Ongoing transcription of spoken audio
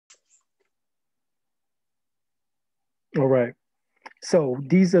All right. So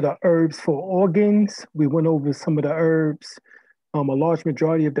these are the herbs for organs. We went over some of the herbs, a large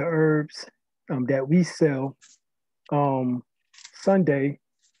majority of the herbs that we sell um, Sunday.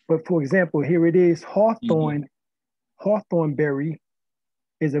 But for example, here it is Hmm. hawthorn. Hawthorn berry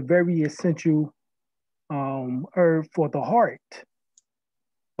is a very essential herb for the heart.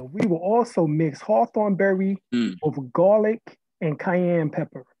 We will also mix hawthorn berry Mm. with garlic and cayenne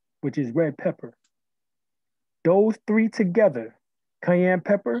pepper, which is red pepper. Those three together, cayenne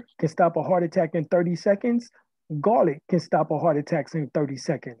pepper can stop a heart attack in 30 seconds. Garlic can stop a heart attack in 30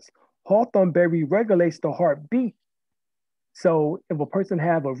 seconds. Hawthorn berry regulates the heartbeat. So if a person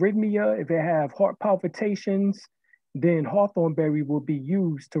have arrhythmia, if they have heart palpitations, then hawthorn berry will be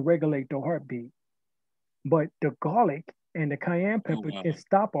used to regulate the heartbeat. But the garlic and the cayenne Oh pepper wow. can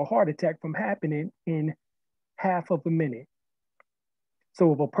stop a heart attack from happening in half of a minute.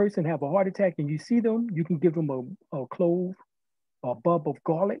 So if a person have a heart attack and you see them, you can give them a clove, a bulb of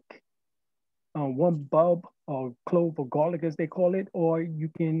garlic, one bulb or clove of garlic as they call it, or you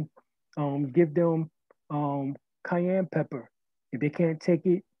can give them cayenne pepper. If they can't take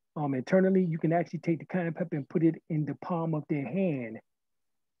it internally, you can actually take the cayenne pepper and put it in the palm of their hand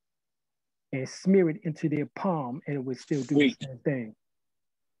and smear it into their palm, and it would still do the Wait, same thing.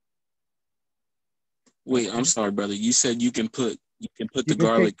 wait. I'm Okay, sorry, brother. You said you can put you the can take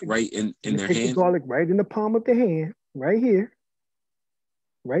garlic the, right you in can their take the hand. garlic right in the palm of the hand, right here,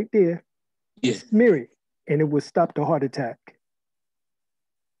 right there, and Yeah. smear it, and it will stop the heart attack.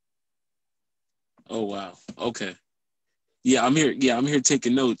 Oh wow. Okay. Yeah, I'm here. Yeah, I'm here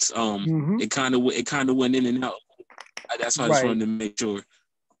taking notes. Mm-hmm. It kind of went in and out. That's why I just Right. wanted to make sure.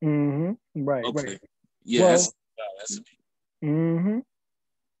 Mm-hmm. Right. Right. Okay. Yeah, Well. that's wow, that's Mm-hmm.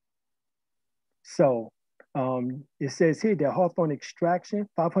 So it says here that hawthorn extraction,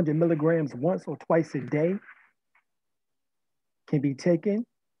 500 milligrams once or twice a day, can be taken.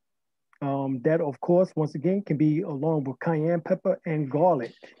 That, of course, once again, can be along with cayenne pepper and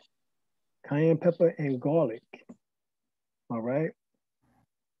garlic. Cayenne pepper and garlic. All right.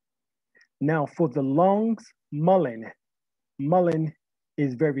 Now, for the lungs, mullein. Mullein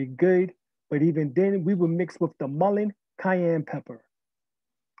is very good, but even then, we would mix with the mullein cayenne pepper.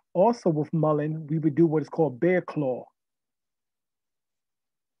 Also, with mullein, we would do what is called bear claw.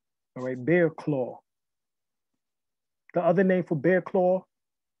 All right, bear claw. The other name for bear claw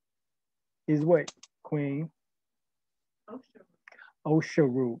is what, Queen? Osha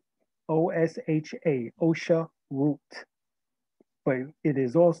root. OSHA, Osha root. But it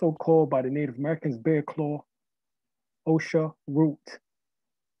is also called by the Native Americans bear claw, Osha root.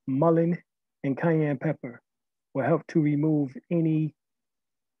 Mullein and cayenne pepper will help to remove any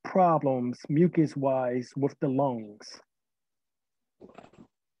problems mucus wise with the lungs.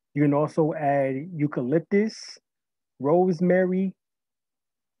 You can also add eucalyptus, rosemary,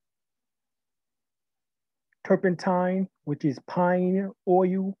 turpentine, which is pine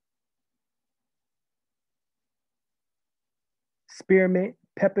oil, spearmint,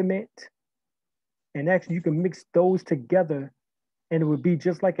 peppermint, and actually you can mix those together and it would be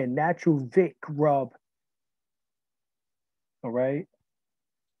just like a natural Vic rub. All right.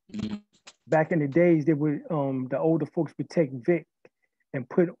 mhm. Back in the days, they would the older folks would take Vic and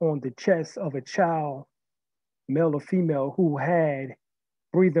put on the chest of a child, male or female, who had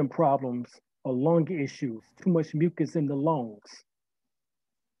breathing problems or lung issues, too much mucus in the lungs.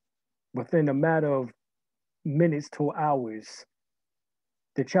 Within a matter of minutes to hours,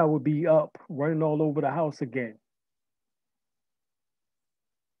 the child would be up running all over the house again.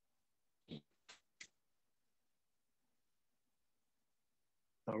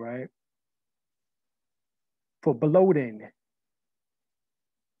 All right. For bloating,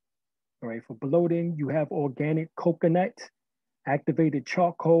 all right, for bloating, you have organic coconut, activated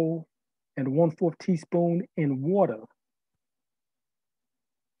charcoal, and 1/4 teaspoon in water.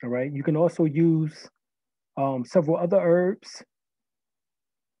 All right. You can also use several other herbs.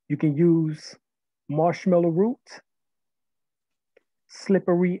 You can use marshmallow root,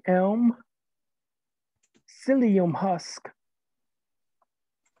 slippery elm, psyllium husk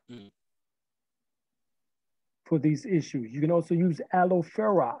Mm. for these issues. You can also use aloe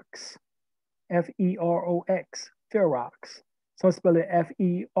ferox, Ferox, ferox. Some spell it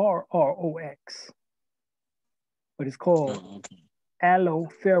Ferrox, but it's called Oh, okay. aloe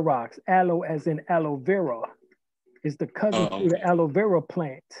ferox. Aloe as in aloe vera is the cousin Oh, to the okay. aloe vera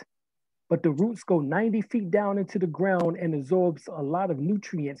plant. But the roots go 90 feet down into the ground and absorbs a lot of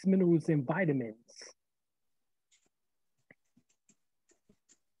nutrients, minerals, and vitamins.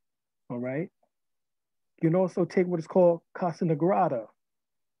 All right. You can also take what is called Casa Negrata.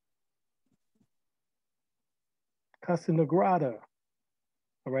 Cassanagrada,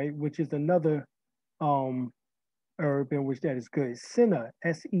 all right, which is another herb in which that is good. Senna,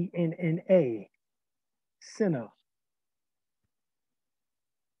 Senna, Senna.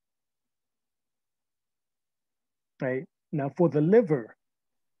 Right. Now for the liver,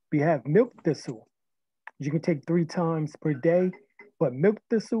 we have milk thistle. You can take 3 times per day, but milk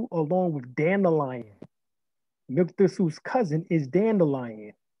thistle along with dandelion. Milk thistle's cousin is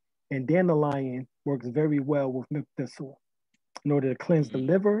dandelion, and dandelion works very well with milk thistle in order to cleanse the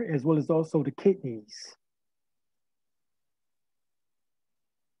liver as well as also the kidneys.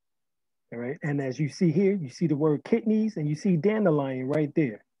 All right, and as you see here, you see the word kidneys and you see dandelion right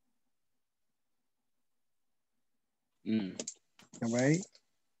there. All right,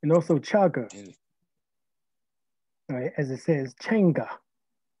 and also chaga. All right, as it says, changa.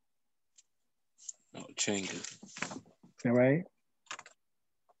 Oh, changa. All right.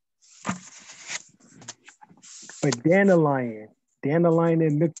 But dandelion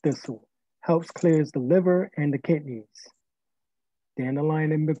and milk thistle helps clears the liver and the kidneys.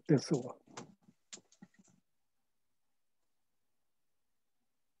 Dandelion and milk thistle.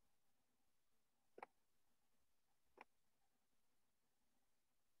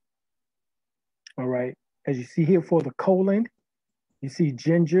 All right. As you see here for the colon, you see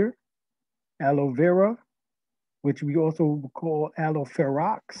ginger, aloe vera, which we also call aloe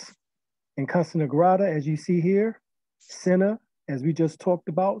ferox, and Cassanagrada, as you see here, senna, as we just talked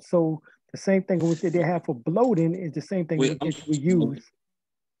about. So the same thing which they have for bloating is the same thing which we use.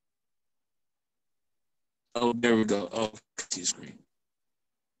 Oh, there we go. Oh, see screen.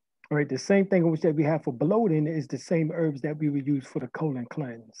 All right, the same thing which that we have for bloating is the same herbs that we would use for the colon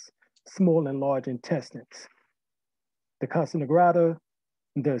cleanse, small and large intestines. The Cassanagrada,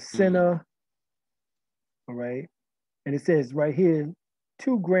 the senna, all right, and it says right here,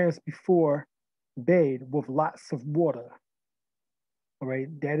 2 grams before bed with lots of water. All right,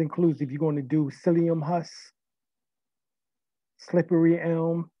 that includes if you're going to do psyllium husk, slippery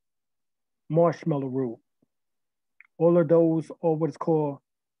elm, marshmallow root. All of those are what is called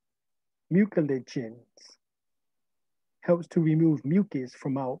mucilagens. Helps to remove mucus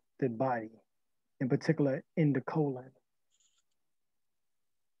from out the body, in particular in the colon.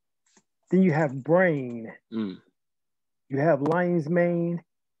 Then you have brain. You have lion's mane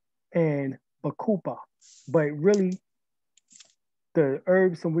and bacopa. But really, the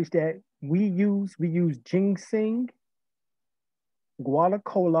herbs in which that we use ginseng,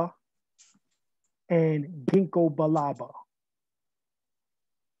 guaracola, and ginkgo biloba.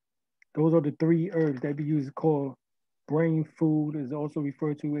 Those are the 3 herbs that we use called brain food, is also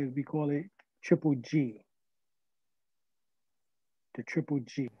referred to as, we call it triple G. The triple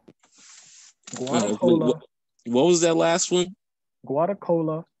G. Guaracola. What was that last one?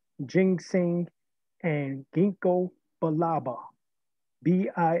 Guaracola, ginseng, and ginkgo biloba.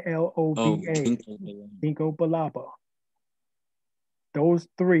 Biloba. Ginkgo biloba. Those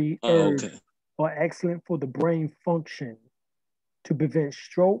 3 herbs are excellent for the brain function, to prevent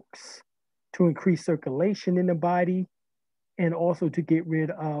strokes, to increase circulation in the body, and also to get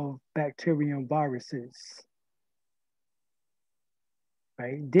rid of bacteria and viruses.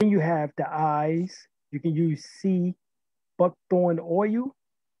 Right? Then you have the eyes. You can use sea buckthorn oil,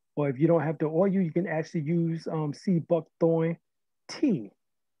 or if you don't have the oil, you can actually use sea buckthorn tea.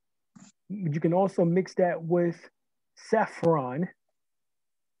 You can also mix that with saffron,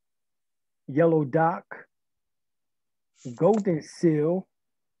 yellow dock, golden seal,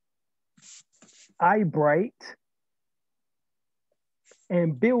 eyebright,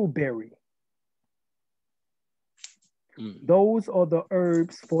 and bilberry. Those are the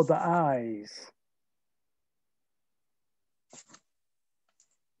herbs for the eyes.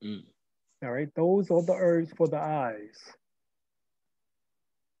 All right, those are the herbs for the eyes.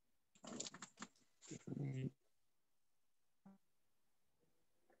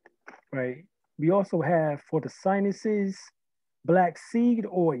 Right. We also have for the sinuses, black seed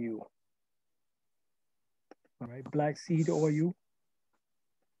oil. All right, black seed oil.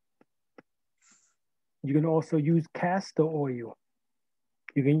 You can also use castor oil.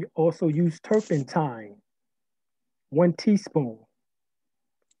 You can also use turpentine, 1 teaspoon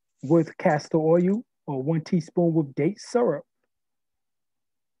with castor oil, or 1 teaspoon with date syrup.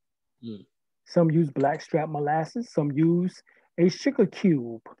 Some use blackstrap molasses, some use a sugar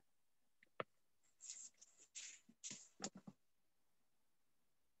cube.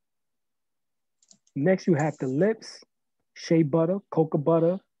 Next, you have the lips, shea butter, cocoa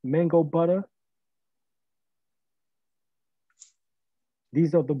butter, mango butter.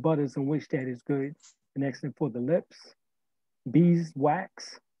 These are the butters in which that is good and excellent for the lips.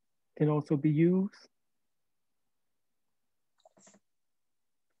 Beeswax can also be used.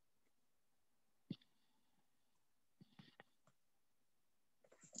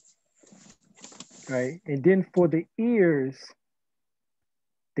 right? And then for the ears,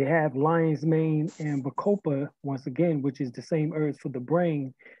 they have lion's mane and bacopa, once again, which is the same herbs for the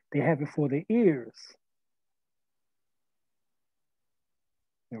brain. They have it for the ears.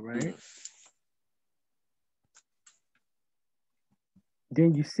 All right.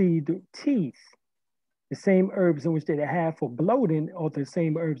 Then you see the teeth. The same herbs in which they have for bloating are the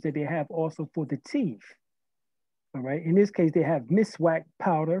same herbs that they have also for the teeth. All right. In this case, they have miswak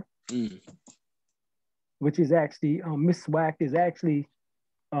powder, which is actually miswak is actually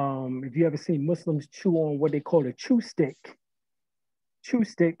if you ever seen Muslims chew on what they call a chew stick, chew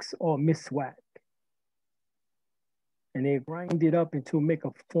sticks or miswak, and they grind it up into make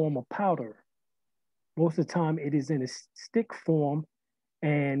a form of powder. Most of the time, it is in a stick form,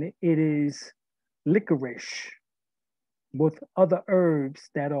 and it is licorice with other herbs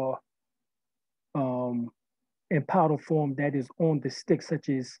that are in powder form that is on the stick, such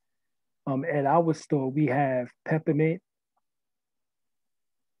as at our store, we have peppermint,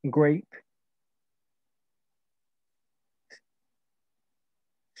 grape,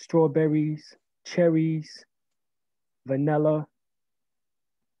 strawberries, cherries, vanilla,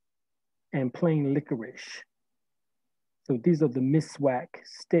 and plain licorice. So these are the miswak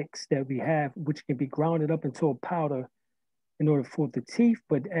sticks that we have, which can be grounded up into a powder in order for the teeth.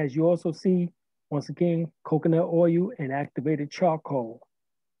 But as you also see, once again, coconut oil and activated charcoal.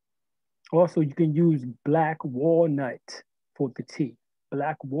 Also, you can use black walnut for the teeth.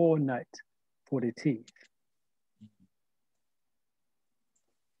 Black walnut for the teeth.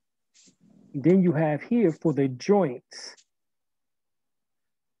 Then you have here for the joints,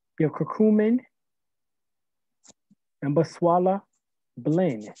 your curcumin and baswala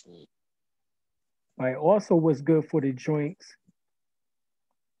blend. All right, also what's good for the joints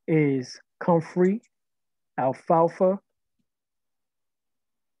is comfrey, alfalfa,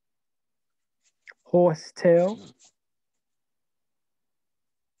 horsetail,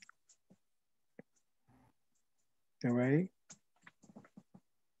 all right?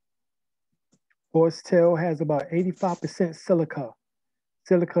 Horsetail has about 85% silica.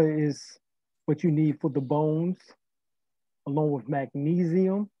 Silica is what you need for the bones, along with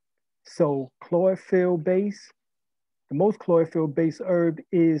magnesium. So chlorophyll base, the most chlorophyll based herb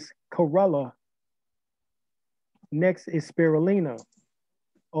is chlorella. Next is spirulina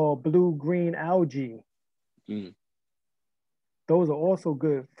or blue-green algae. Those are also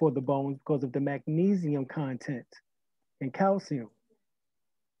good for the bones because of the magnesium content and calcium.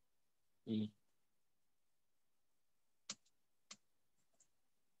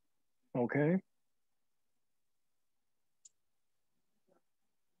 Okay.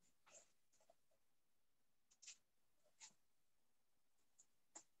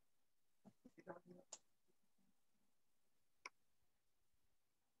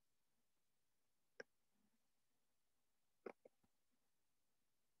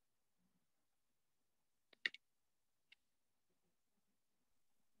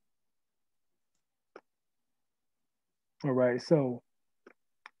 All right, so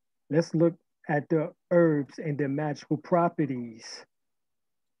let's look at the herbs and their magical properties.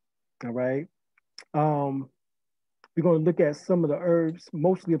 All right. We're going to look at some of the herbs,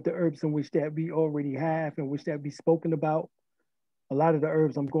 mostly of the herbs in which that we already have and which that we've spoken about. A lot of the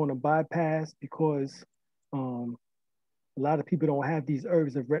herbs I'm going to bypass because a lot of people don't have these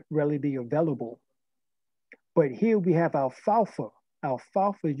herbs readily available. But here we have alfalfa.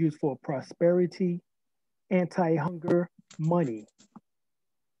 Alfalfa is used for prosperity, anti-hunger, money.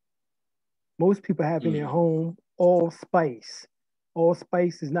 Most people have in their home allspice.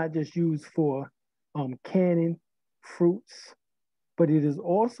 Allspice is not just used for canning fruits, but it is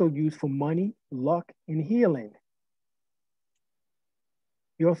also used for money, luck, and healing.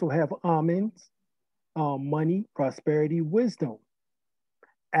 You also have almonds, money, prosperity, wisdom.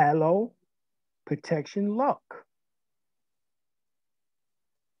 Aloe, protection, luck.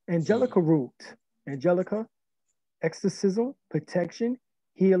 Angelica root, angelica, exorcism, protection,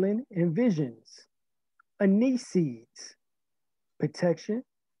 healing, and visions. Anise seeds, protection,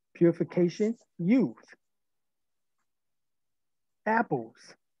 purification, youth. Apples,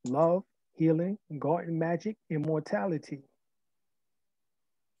 love, healing, garden magic, immortality.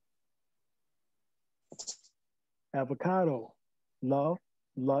 Avocado, love,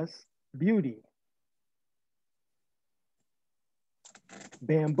 lust, beauty.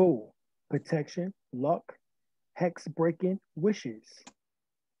 Bamboo, protection, luck, hex breaking, wishes.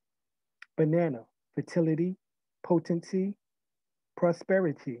 Banana, fertility, potency,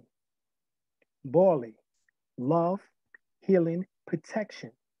 prosperity. Barley, love, healing,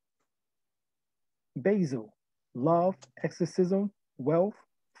 protection. Basil, love, exorcism, wealth,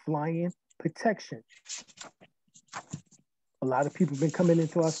 flying, protection. A lot of people have been coming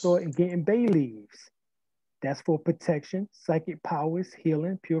into our store and getting bay leaves. That's for protection, psychic powers,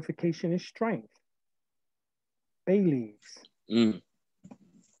 healing, purification, and strength. Bay leaves. Mm.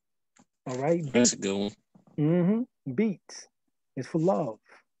 All right. That's a good one. Mm-hmm. Beets is for love.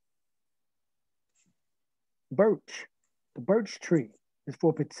 Birch, the birch tree, is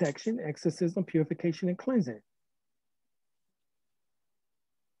for protection, exorcism, purification, and cleansing.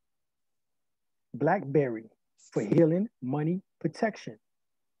 Blackberry for healing, money, protection.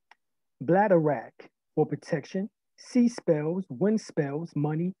 Bladderwrack for protection, sea spells, wind spells,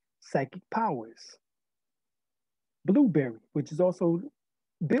 money, psychic powers. Blueberry, which is also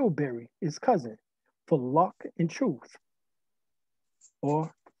bilberry, is cousin for luck and truth.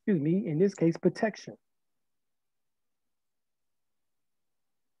 Or, excuse me, in this case, protection.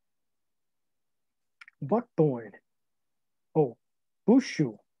 Buckthorn. Oh,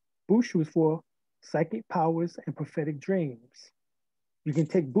 bushu. Bushu is for psychic powers and prophetic dreams. You can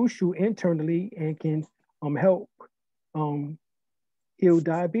take bushu internally and can help heal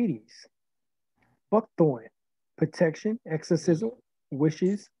diabetes. Buckthorn, protection, exorcism,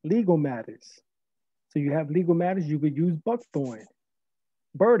 wishes, legal matters. So you have legal matters, you could use buckthorn.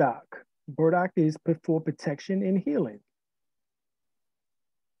 Burdock. Burdock is for protection and healing.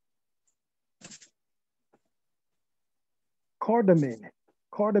 Cardamom.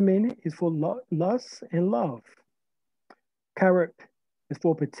 Cardamom is for lust and love. Carrot is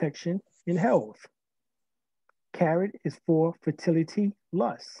for protection and health. Carrot is for fertility,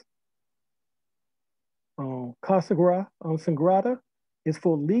 lust. Sangrada is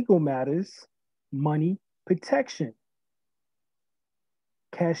for legal matters, money, protection.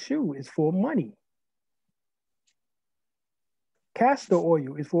 Cashew is for money. Castor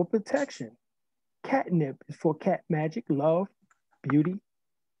oil is for protection. Catnip is for cat magic, love, beauty,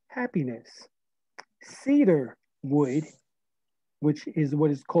 happiness. Cedar wood, which is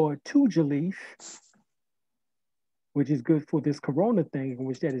what is called tuja leaf, which is good for this corona thing in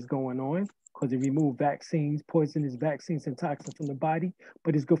which that is going on, because it removes vaccines, poisonous vaccines and toxins from the body,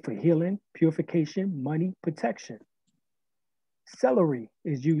 but it's good for healing, purification, money, protection. Celery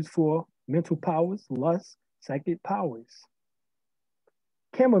is used for mental powers, lust, psychic powers.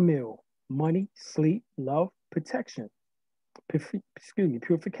 Chamomile, money, sleep, love, protection.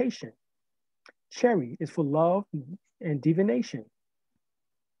 Purification. Cherry is for love and divination.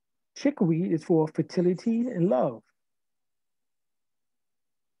 Chicory is for fertility and love.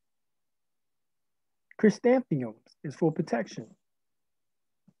 Chrysanthemums is for protection.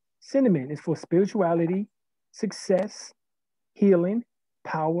 Cinnamon is for spirituality, success, healing,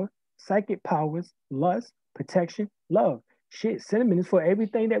 power, psychic powers, lust, protection, love. Shit, cinnamon is for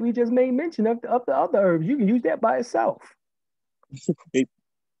everything that we just made mention of the other herbs. You can use that by itself. Yeah.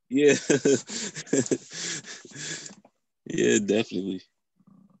 Yeah, definitely.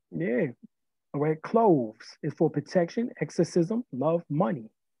 Yeah. All right. Cloves is for protection, exorcism, love, money.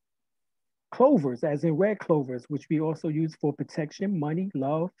 Clovers, as in red clovers, which we also use for protection, money,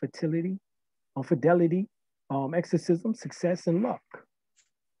 love, fertility, fidelity, exorcism, success, and luck.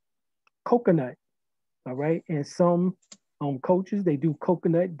 Coconut, all right, and some coaches, they do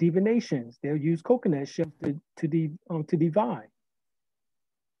coconut divinations. They'll use coconut shells to divine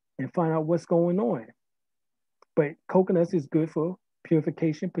and find out what's going on. But coconuts is good for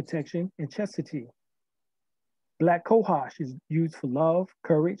purification, protection, and chastity. Black cohosh is used for love,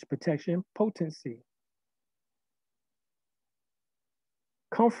 courage, protection, potency.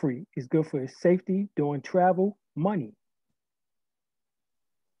 Comfrey is good for safety during travel, money.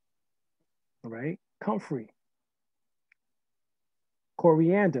 All right, comfrey.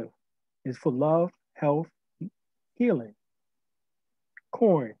 Coriander is for love, health, healing.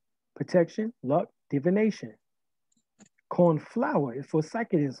 Corn, protection, luck, divination. Corn flour is for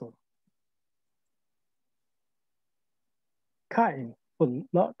psychicism. Cotton for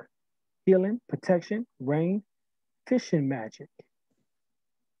luck, healing, protection, rain, fishing magic.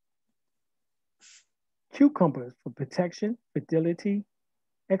 Cucumbers for protection, fidelity,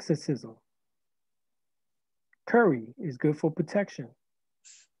 exorcism. Curry is good for protection.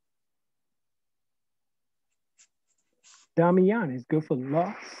 Damian is good for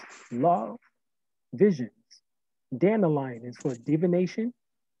lust, love, visions. Dandelion is for divination,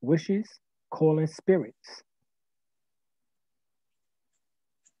 wishes, calling spirits.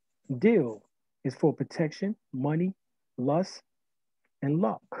 Dill is for protection, money, lust, and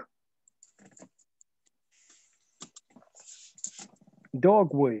luck.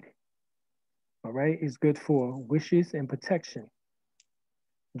 Dogwood, all right, is good for wishes and protection.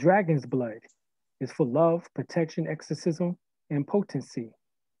 Dragon's blood is for love, protection, exorcism, and potency.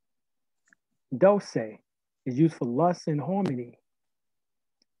 Dulce is used for lust and harmony.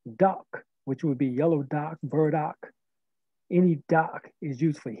 Doc, which would be yellow dock, burdock. Any doc is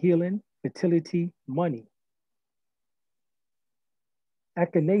used for healing, fertility, money.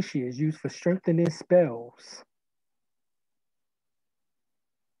 Echinacea is used for strengthening spells.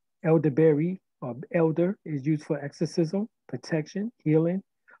 Elderberry or elder is used for exorcism, protection, healing,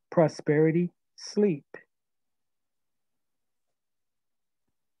 prosperity, sleep.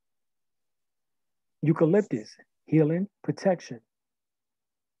 Eucalyptus, healing, protection.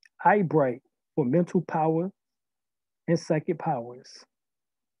 Eyebright for mental power and psychic powers.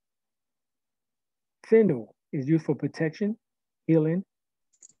 Fennel is used for protection, healing,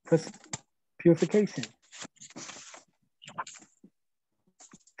 purification.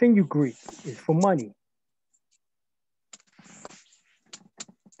 Fenugreek is for money.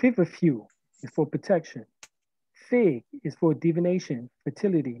 Feverfew is for protection. Fig is for divination,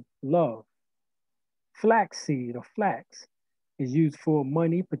 fertility, love. Flaxseed or flax is used for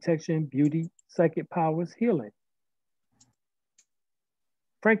money, protection, beauty, psychic powers, healing.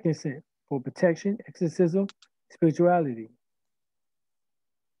 Frankincense for protection, exorcism, spirituality.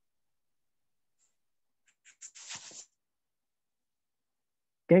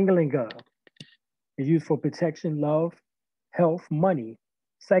 Gangalinga is used for protection, love, health, money,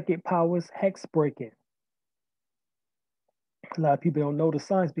 psychic powers, hex breaking. A lot of people don't know the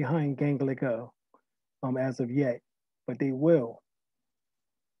science behind Gangalinga as of yet, but they will.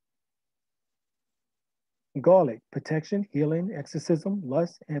 Garlic, protection, healing, exorcism,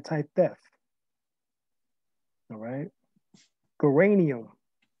 lust, anti-theft. All right. Geranium.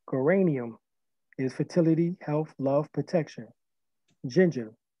 Geranium is fertility, health, love, protection.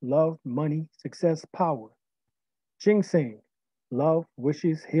 Ginger, love, money, success, power. Ginseng, love,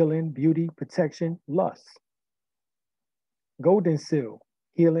 wishes, healing, beauty, protection, lust. Golden seal,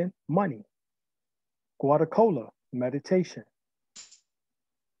 healing, money. Guardacola, meditation.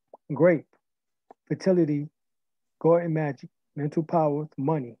 Grape, fertility, garden magic, mental power,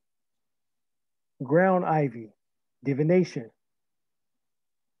 money. Ground ivy, divination.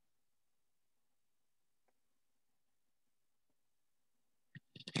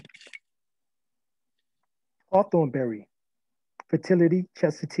 Hawthornberry, fertility,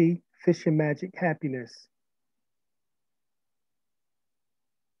 chastity, fishing magic, happiness.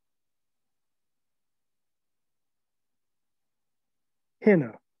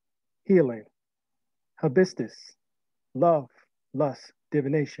 Henna, healing. Hibiscus, love, lust,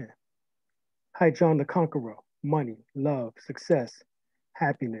 divination. Hydrangea the Conqueror, money, love, success,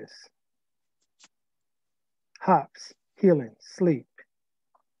 happiness. Hops, healing, sleep.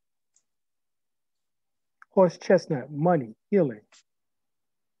 Horse chestnut, money, healing.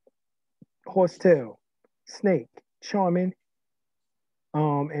 Horsetail, snake, charming,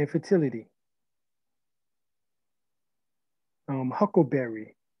 and fertility.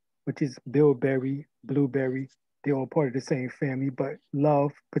 Huckleberry, which is bilberry, blueberry, they're all part of the same family, but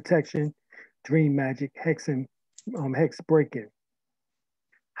love, protection, dream magic, hex breaking.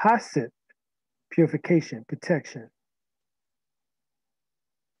 Hyssop, purification, protection.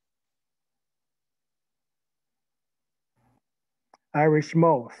 Irish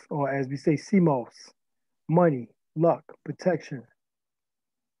moss, or as we say, sea moss, money, luck, protection.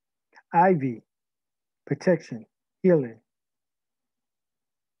 Ivy, protection, healing.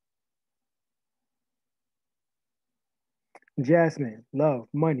 Jasmine, love,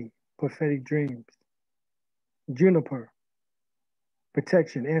 money, prophetic dreams. Juniper,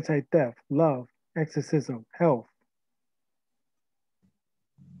 protection, anti-theft, love, exorcism, health.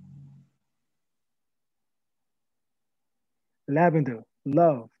 Lavender,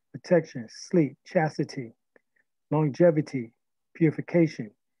 love, protection, sleep, chastity, longevity,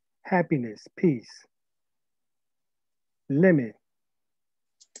 purification, happiness, peace. Lemon,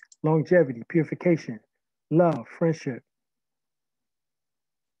 longevity, purification, love, friendship.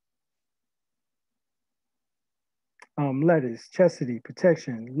 Lettuce, chastity,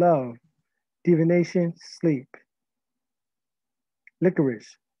 protection, love, divination, sleep.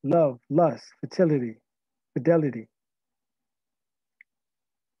 Licorice, love, lust, fertility, fidelity.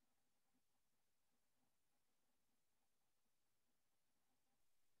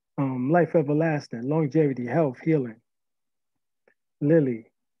 Life everlasting, longevity, health, healing. Lily,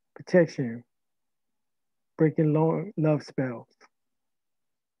 protection, breaking long love spells.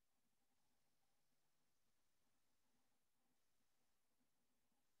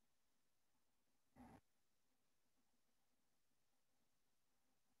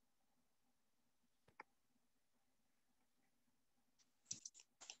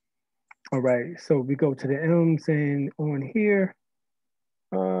 All right, so we go to the M's and on here.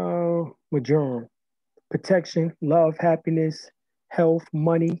 Majorum, protection, love, happiness, health,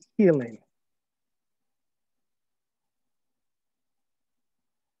 money, healing.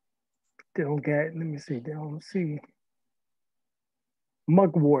 They don't get, let me see, they don't see.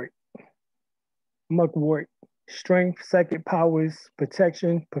 Mugwort, mugwort, strength, psychic powers,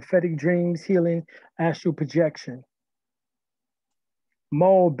 protection, prophetic dreams, healing, astral projection.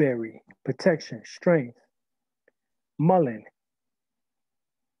 Mulberry, protection, strength. Mullen,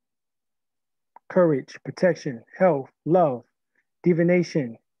 courage, protection, health, love,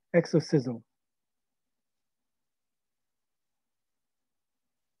 divination, exorcism.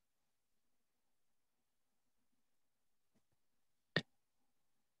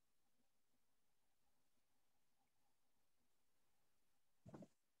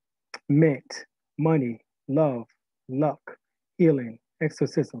 Mint, money, love, luck, healing,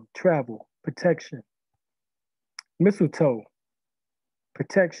 exorcism, travel, protection. Mistletoe,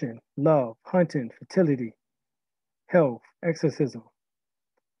 protection, love, hunting, fertility, health, exorcism.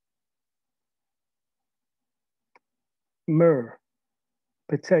 Myrrh,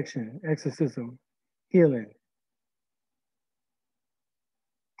 protection, exorcism, healing,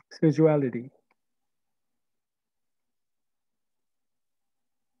 spirituality.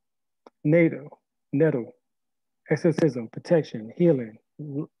 Nettle, exorcism, protection, healing,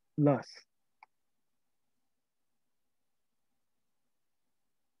 lust.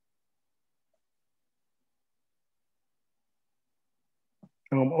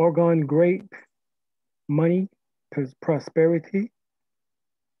 Oregon grape, money, prosperity.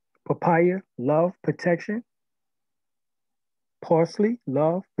 Papaya, love, protection. Parsley,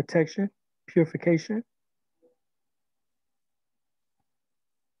 love, protection, purification.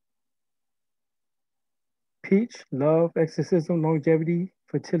 Peach, love, exorcism, longevity,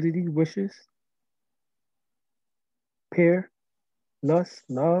 fertility, wishes. Pear, lust,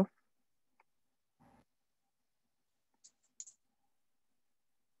 love.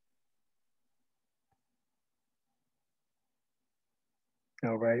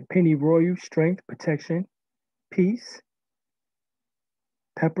 All right. Penny royal, strength, protection, peace.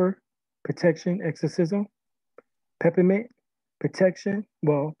 Pepper, protection, exorcism. Peppermint, protection,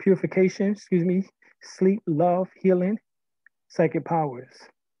 well, purification, excuse me, sleep, love, healing, psychic powers.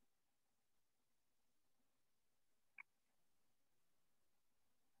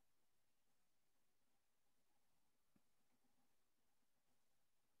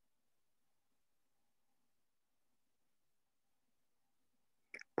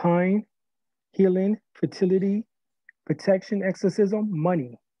 Pine, healing, fertility, protection, exorcism,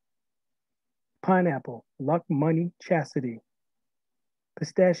 money. Pineapple, luck, money, chastity.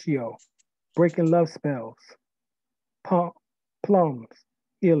 Pistachio, breaking love spells. Plums,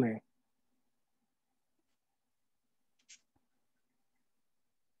 healing.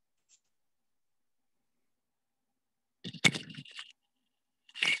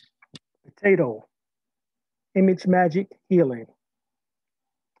 Potato, image magic, healing.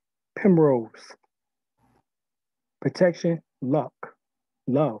 Primrose, protection, luck,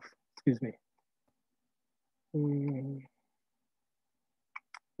 love, excuse me.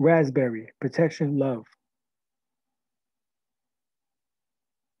 Raspberry, protection, love.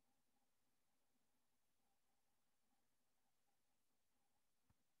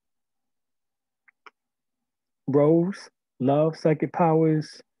 Rose, love, psychic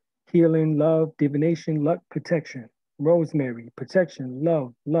powers, healing, love, divination, luck, protection. Rosemary, protection,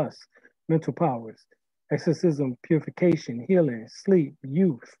 love, lust, mental powers, exorcism, purification, healing, sleep,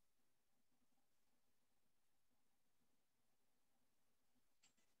 youth.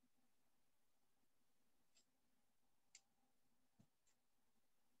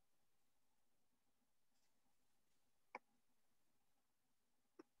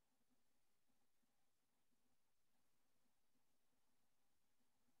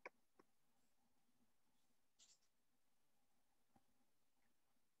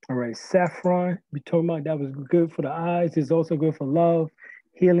 All right, saffron, we talking about that was good for the eyes. It's also good for love,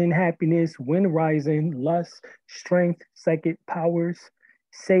 healing, happiness, wind rising, lust, strength, psychic powers.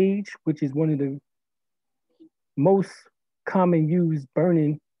 Sage, which is one of the most common used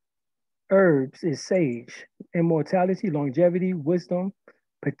burning herbs, is sage. Immortality, longevity, wisdom,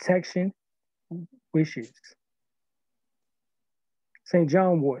 protection, wishes. St.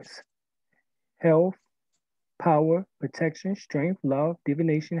 John worts, health, power, protection, strength, love,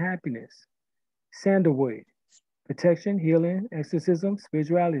 divination, happiness. Sandalwood, protection, healing, exorcism,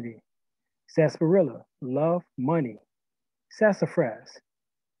 spirituality. Sarsaparilla, love, money. Sassafras,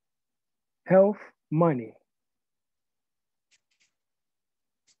 health, money.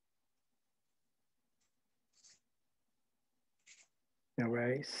 All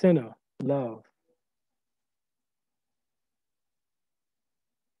right, senna, love.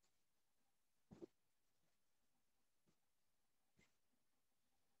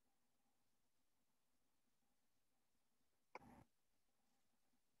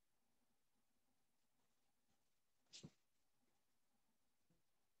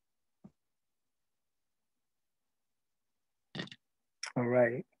 All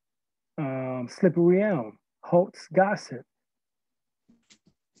right. Slippery elm, Holt's gossip,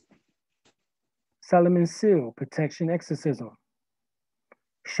 Solomon's seal, protection, exorcism,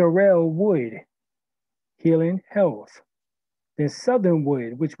 Sherelle wood, healing, health. Then southern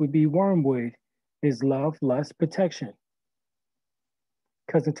wood, which would be wormwood, is love, lust, protection.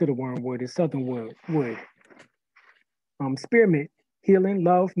 Cousin to the wormwood is southern wood. Spearmint, healing,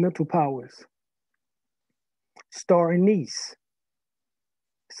 love, mental powers. Star anise,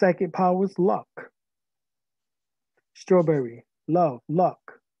 psychic powers, luck. Strawberry, love, luck.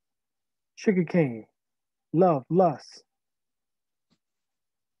 Sugarcane, love, lust.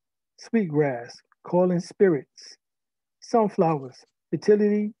 Sweetgrass, calling spirits. Sunflowers,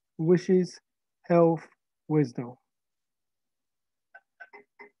 fertility, wishes, health, wisdom.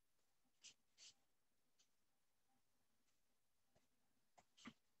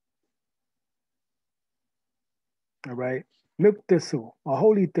 All right. Milk thistle, a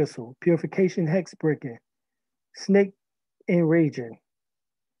holy thistle, purification, hex breaking, snake enraging,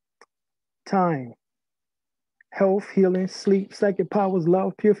 time, health, healing, sleep, psychic powers,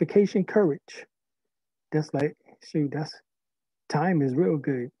 love, purification, courage. That's like, shoot, that's time is real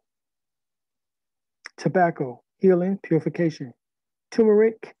good. Tobacco, healing, purification.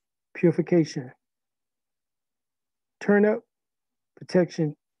 Turmeric, purification. Turnip,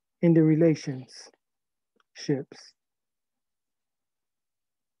 protection in the relationships.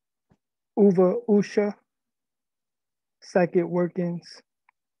 Uva Usha, psychic workings.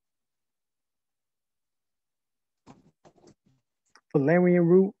 Valerian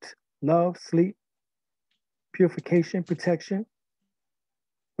root, love, sleep, purification, protection.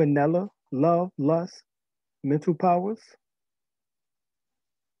 Vanilla, love, lust, mental powers.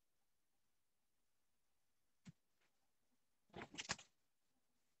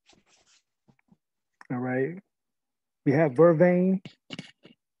 All right. We have vervain,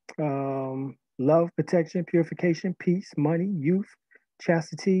 love, protection, purification, peace, money, youth,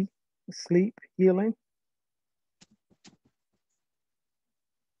 chastity, sleep, healing.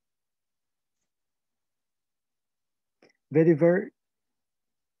 Vetiver,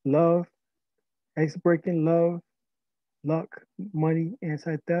 love, ice breaking, love, luck, money,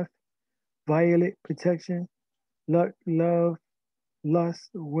 anti theft. Violet, protection, luck, love, lust,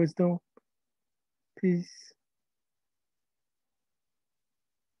 wisdom, peace.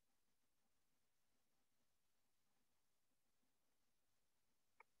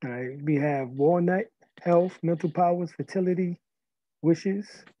 All right, we have walnut, health, mental powers, fertility, wishes.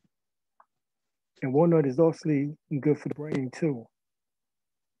 And walnut is also good for the brain too.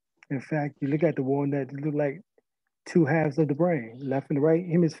 In fact, you look at the walnut, it look like two halves of the brain, left and the right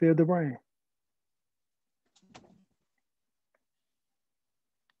hemisphere of the brain.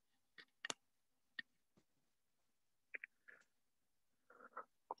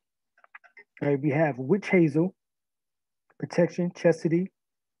 All right, we have witch hazel, protection, chastity,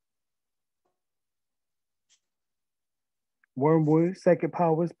 wormwood, psychic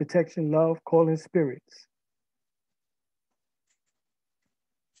powers, protection, love, calling spirits.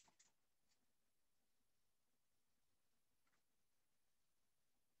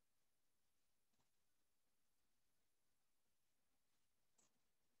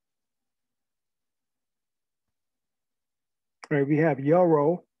 All right, we have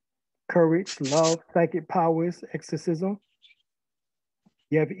yarrow, courage, love, psychic powers, exorcism.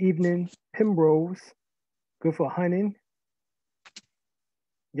 You have evening primrose, good for hunting.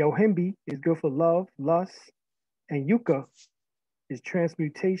 Yohimbi is good for love, lust, and yucca is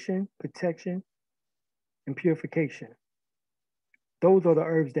transmutation, protection, and purification. Those are the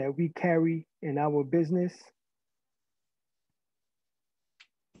herbs that we carry in our business.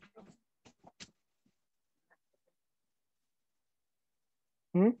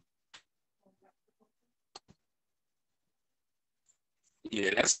 Hmm?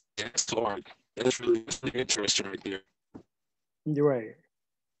 Yeah, that's hard. That's really interesting right there. You're right.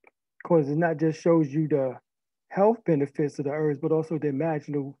 Because it not just shows you the health benefits of the herbs, but also their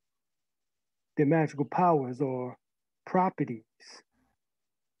magical powers or properties.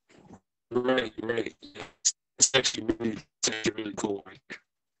 Right, right. It's actually really cool.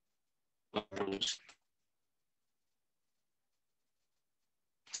 Um,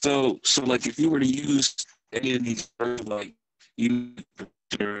 so like if you were to use any of these herbs, like you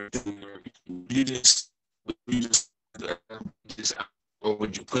you just or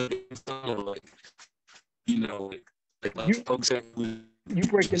would you put it in something, or like, you know, like You folks that would you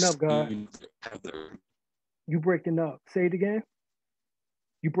breaking up, just, God. have the You breaking up. Say it again.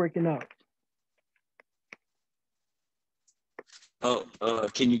 You breaking up.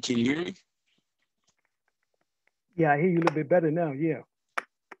 can you hear me? Yeah, I hear you a little bit better now. Yeah.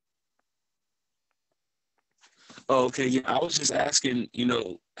 Oh, okay, yeah. I was just asking,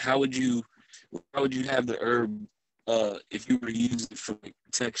 how would you have the herb if you were to use it for like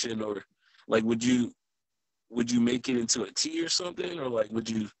protection, or like would you make it into a tea or something, or like would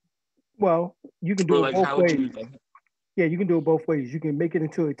you, Well, you can or do it like both how would ways. you like, Yeah, you can do it both ways. You can make it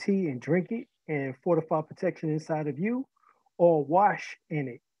into a tea and drink it and fortify protection inside of you, or wash in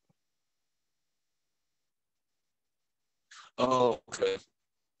it. oh, okay.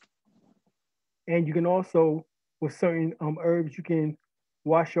 And you can also, with certain herbs, you can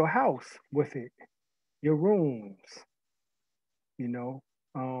wash your house with it, your rooms. You know,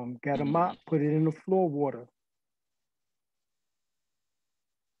 got a Mm, mop, put it in the floor water.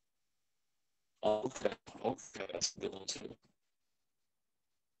 okay, okay, that's a good one too.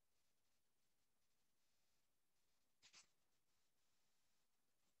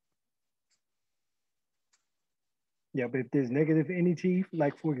 Yeah, but if there's negative energy,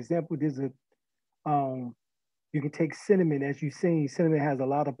 like for example, there's a you can take cinnamon, as you've seen. Cinnamon has a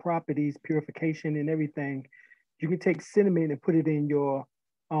lot of properties, purification and everything. You can take cinnamon and put it in your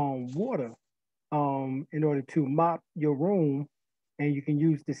water in order to mop your room, and you can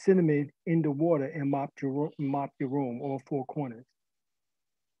use the cinnamon in the water and mop your room, all four corners.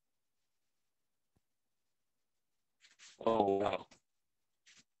 Oh wow.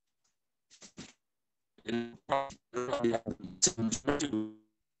 And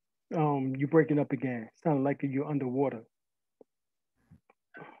You breaking up again. Sounding like you're underwater.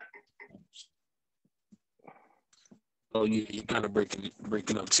 oh yeah, you're kind of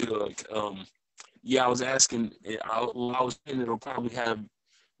breaking up too. Like, yeah, I was asking. I was saying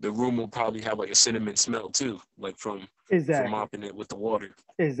the room will probably have like a cinnamon smell too, like from Exactly, mopping it with the water.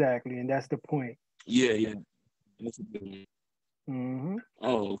 exactly, and that's the point. Yeah, yeah. That's a good one. Hmm.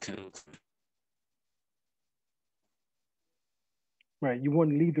 Oh, okay, okay. Right. You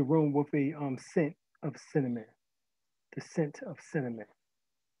want to leave the room with a scent of cinnamon. The scent of cinnamon.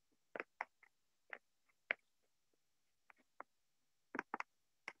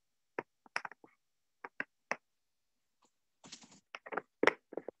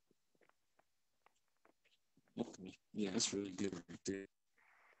 Okay. Yeah, that's really good right there.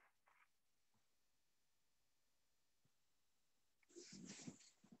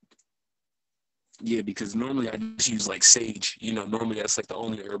 Yeah, because normally I just use like sage. Normally that's like the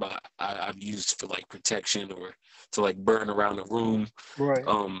only herb I've used for like protection or to like burn around the room. Right.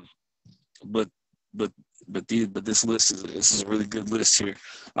 Um, but but but this is a really good list here.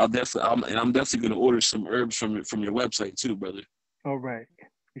 I'm definitely gonna order some herbs from your website too, brother. All right.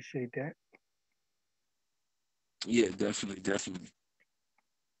 Appreciate that. Yeah, definitely, definitely.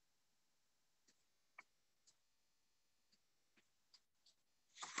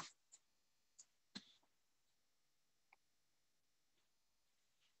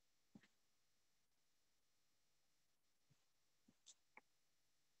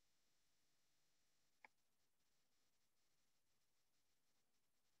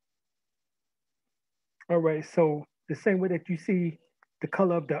 All right. So the same way that you see the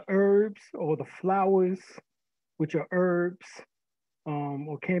color of the herbs or the flowers, which are herbs,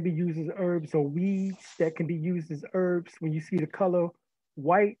 or can be used as herbs, or weeds that can be used as herbs. When you see the color,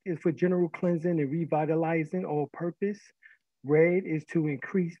 white is for general cleansing and revitalizing all purpose. Red is to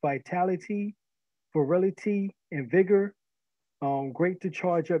increase vitality, virility, and vigor. Great to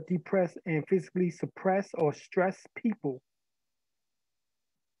charge up depressed and physically suppressed or stressed people.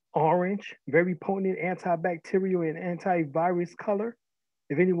 Orange, very potent antibacterial and antivirus color.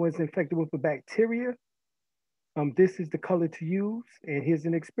 If anyone's infected with a bacteria, this is the color to use. And here's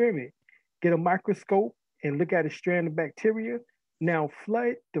an experiment. Get a microscope and look at a strand of bacteria. Now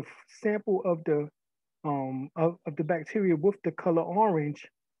flood the sample of the bacteria with the color orange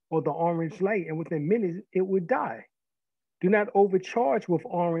or the orange light, and within minutes it would die. Do not overcharge with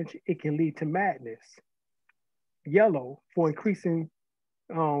orange; it can lead to madness. Yellow for increasing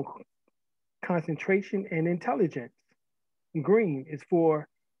um, concentration and intelligence. Green is for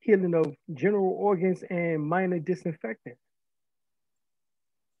healing of general organs and minor disinfectant.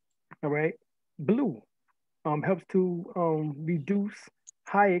 All right. Blue helps to reduce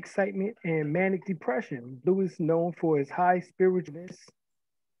high excitement and manic depression. Blue is known for its high spiritualness,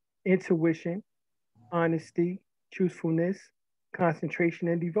 intuition, honesty, truthfulness. concentration,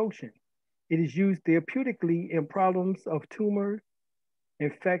 and devotion. It is used therapeutically in problems of tumor,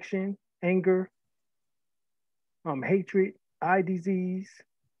 infection, anger, hatred, eye disease,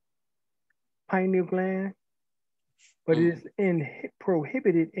 pineal gland, but it is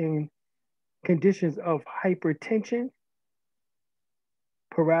prohibited in conditions of hypertension,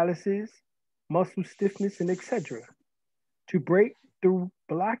 paralysis, muscle stiffness, and etc. To break through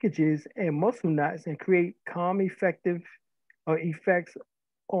blockages and muscle knots and create calm, effective effects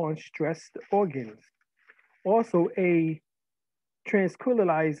on stressed organs. Also, a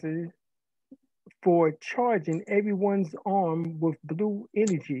tranquilizer for charging everyone's arm with blue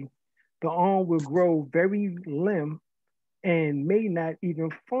energy. The arm will grow very limp and may not even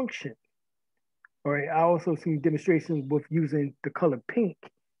function. All right. I also seen demonstrations with using the color pink,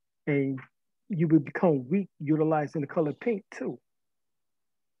 and you would become weak utilizing the color pink too.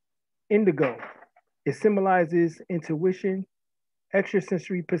 Indigo. It symbolizes intuition,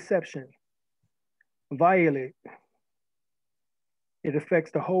 extrasensory perception. Violet. It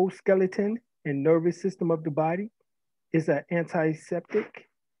affects the whole skeleton and nervous system of the body. It's an antiseptic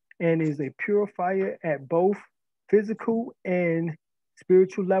and is a purifier at both physical and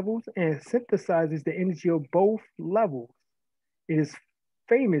spiritual levels and synthesizes the energy of both levels. It is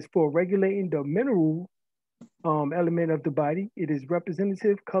famous for regulating the mineral element of the body. It is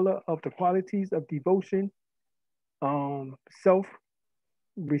representative color of the qualities of devotion, self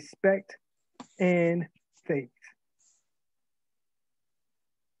respect, and faith.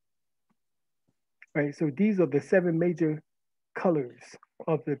 Right. So these are the seven major colors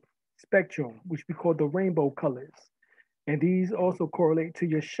of the spectrum, which we call the rainbow colors. And these also correlate to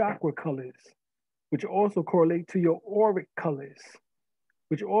your chakra colors, which also correlate to your auric colors,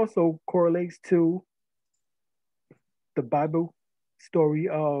 which also correlates to the Bible story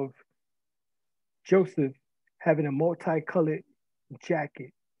of Joseph having a multicolored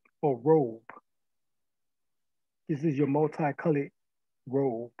jacket or robe. This is your multicolored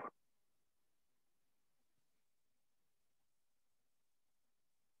robe.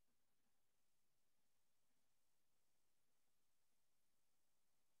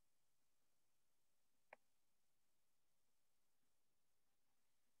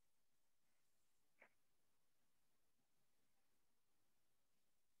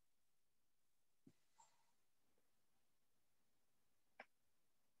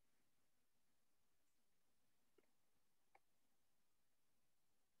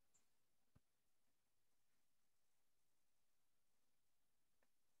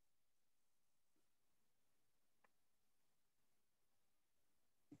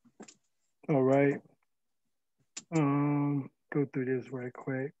 All right. Go through this right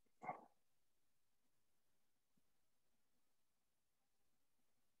quick.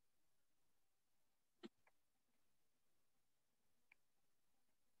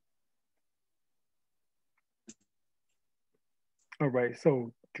 All right.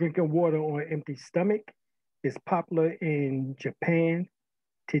 So drinking water on an empty stomach is popular in Japan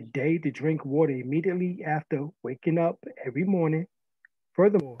today to drink water immediately after waking up every morning.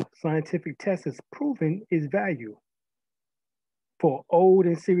 Furthermore, scientific tests has proven its value for old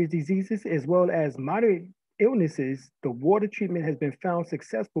and serious diseases as well as moderate illnesses. The water treatment has been found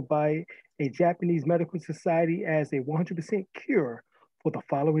successful by a Japanese medical society as a 100% cure for the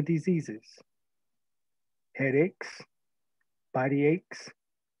following diseases: headaches, body aches,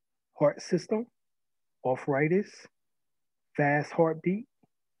 heart system, arthritis, fast heartbeat,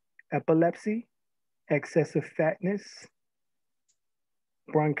 epilepsy, excessive fatness,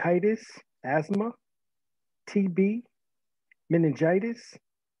 bronchitis, asthma, TB, meningitis,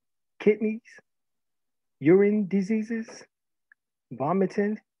 kidneys, urine diseases,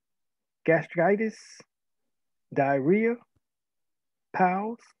 vomiting, gastritis, diarrhea,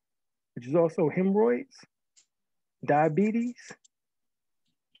 POWS, which is also hemorrhoids, diabetes,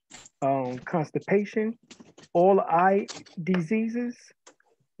 constipation, all eye diseases,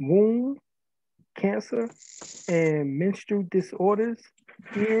 wound, cancer, and menstrual disorders,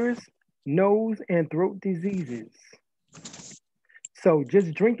 ears, nose, and throat diseases. So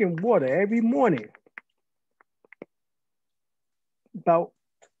just drinking water every morning, about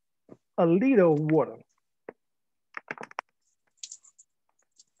a liter of water,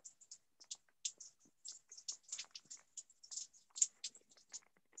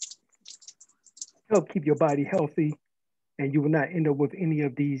 help keep your body healthy, and you will not end up with any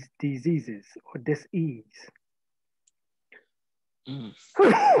of these diseases or disease.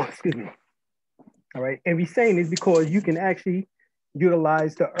 Excuse me. All right. And we're saying this because you can actually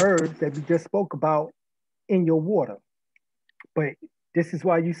utilize the herbs that we just spoke about in your water. But this is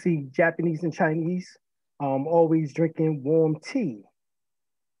why you see Japanese and Chinese Always drinking warm tea,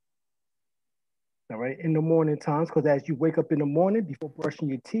 all right, in the morning times, because as you wake up in the morning before brushing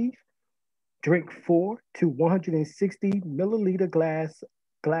your teeth, drink 4 to 160 milliliter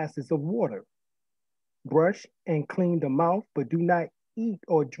glasses of water. Brush and clean the mouth, but do not eat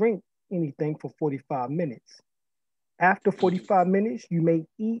or drink anything for 45 minutes. After Mm. 45 minutes, you may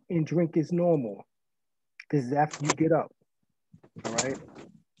eat and drink as normal. This is after you get up, all right?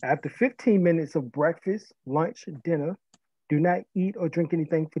 After 15 minutes of breakfast, lunch, dinner, do not eat or drink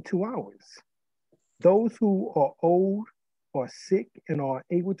anything for 2 hours. Those who are old or sick and are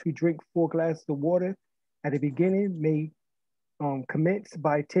able to drink 4 glasses of water at the beginning may commence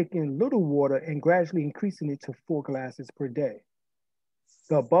by taking little water and gradually increasing it to 4 glasses per day.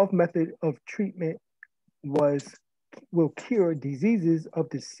 The above method of treatment was will cure diseases of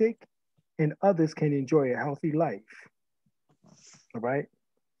the sick and others can enjoy a healthy life. All right.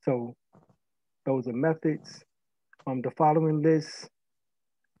 So those are methods. The following list,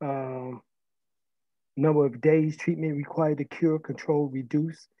 um, number of days treatment required to cure, control,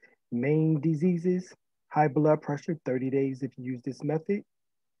 reduce main diseases. High blood pressure, 30 days if you use this method.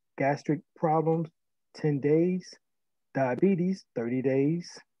 Gastric problems, 10 days. Diabetes, 30 days.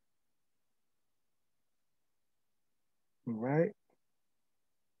 All right.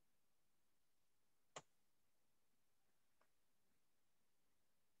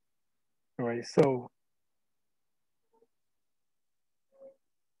 All right. So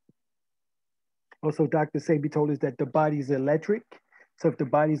also Dr. Sabi told us that the body is electric. So if the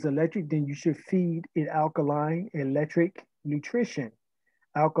body is electric, then you should feed it alkaline, electric nutrition.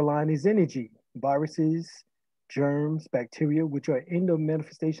 Alkaline is energy. Viruses, germs, bacteria, which are in the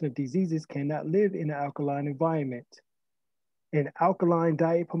manifestation of diseases, cannot live in an alkaline environment. An alkaline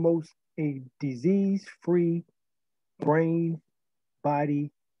diet promotes a disease-free brain,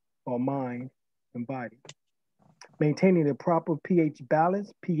 body, or mind and body. Maintaining a proper pH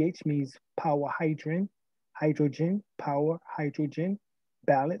balance. pH means power hydrogen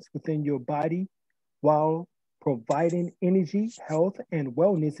balance within your body while providing energy, health, and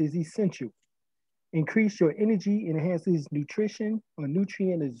wellness is essential. Increase your energy enhances nutrition or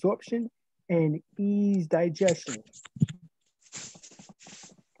nutrient absorption and ease digestion.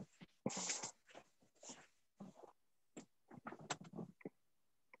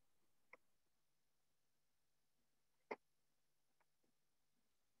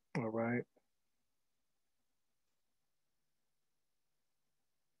 All right.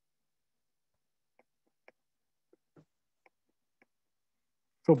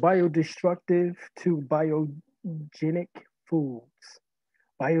 So biodestructive to biogenic foods.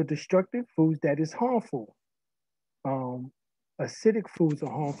 Biodestructive foods that is harmful. Um, Acidic foods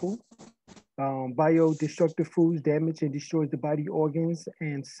are harmful. Biodestructive foods damage and destroys the body organs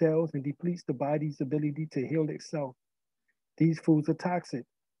and cells and depletes the body's ability to heal itself. These foods are toxic.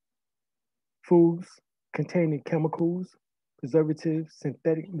 Foods containing chemicals, preservatives,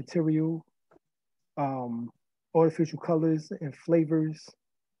 synthetic material, um, artificial colors and flavors,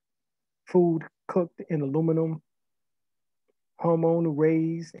 food cooked in aluminum, hormone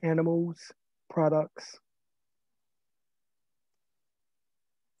raised animals, products,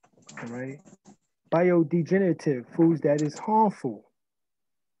 all right? Biodegenerative foods that is harmful,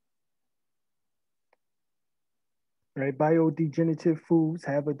 right? Biodegenerative foods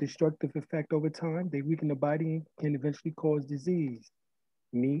have a destructive effect over time. They weaken the body and can eventually cause disease.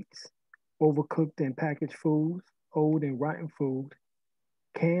 Meats, overcooked and packaged foods, old and rotten food,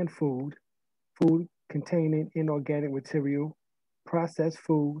 canned food, food containing inorganic material, processed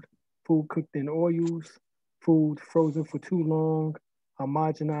food, food cooked in oils, food frozen for too long,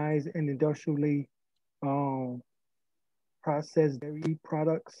 homogenized and industrially um, processed dairy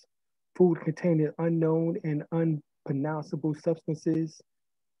products, food containing unknown and unpronounceable substances,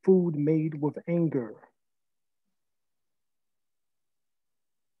 food made with anger.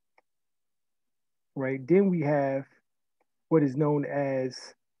 Right? Then we have what is known as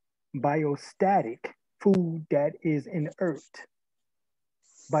biostatic food that is inert.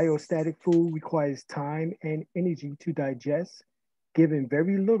 Biostatic food requires time and energy to digest, giving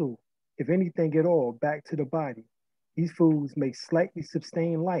very little, if anything at all, back to the body. These foods may slightly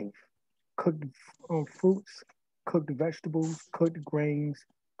sustain life. Cooked fruits, cooked vegetables, cooked grains,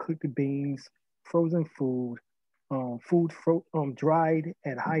 cooked beans, frozen food, dried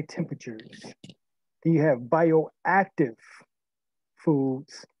at high temperatures. Then you have bioactive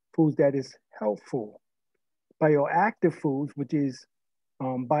foods, foods that is helpful. Bioactive foods, which is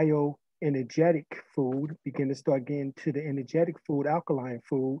bioenergetic food, begin to start getting to the energetic food, alkaline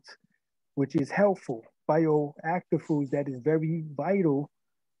foods, which is helpful. Bioactive foods that is very vital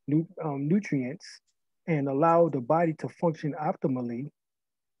nutrients and allow the body to function optimally,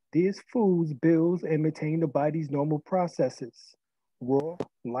 these foods build and maintain the body's normal processes. Raw,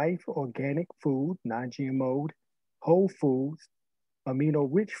 life, organic food, non-GMO, whole foods,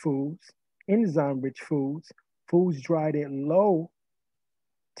 amino-rich foods, enzyme-rich foods, foods dried at low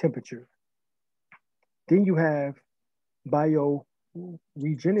temperature. Then you have bio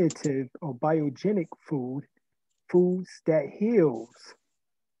regenerative or biogenic food, foods that heals.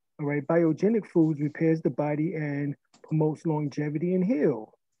 All right, biogenic foods repairs the body and promotes longevity and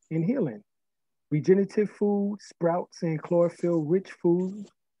healing. Regenerative food, sprouts and chlorophyll-rich foods,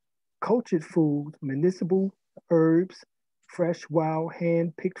 cultured food, medicinal herbs, fresh, wild,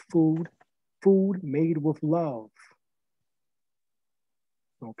 hand-picked food, food made with love.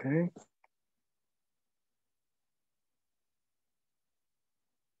 Okay.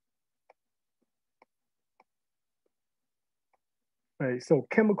 All right. So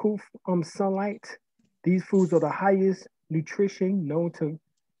chemical sunlight. These foods are the highest nutrition known to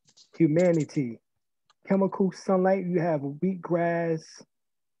humanity. Chemical sunlight. You have wheatgrass,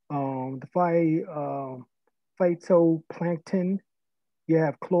 the phytoplankton. You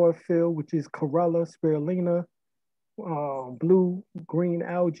have chlorophyll, which is chlorella, spirulina, blue, green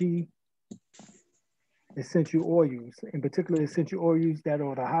algae, essential oils. In particular, essential oils that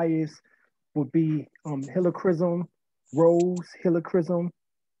are the highest would be helichrysum, rose, helichrysum.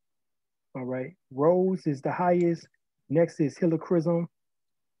 All right, rose is the highest. Next is helichrysum.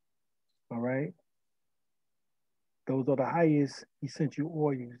 All right, those are the highest essential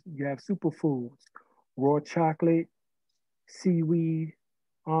oils. You have superfoods, raw chocolate, seaweed,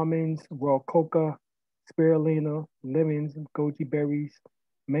 almonds, raw coca, spirulina, lemons, goji berries,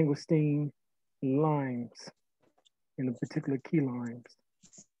 mangosteen, limes, in particular key limes.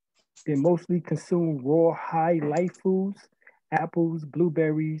 They mostly consume raw high life foods, apples,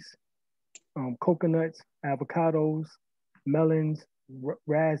 blueberries, coconuts, avocados, melons,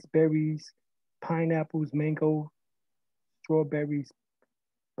 raspberries, pineapples, mango, strawberries,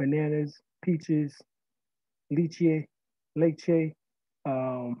 bananas, peaches, lychee, leche,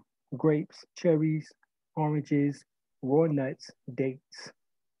 grapes, cherries, oranges, raw nuts, dates.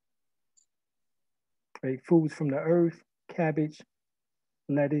 Right? Foods from the earth, cabbage,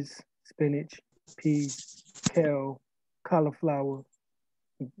 lettuce, spinach, peas, kale, cauliflower,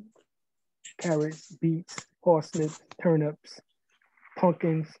 carrots, beets, parsnips, turnips,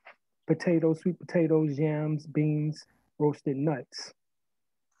 pumpkins, potatoes, sweet potatoes, yams, beans, roasted nuts.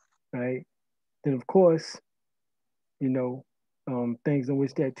 Right? Then, of course, you know, things in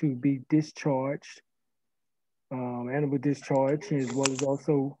which that to be discharged, animal discharge, as well as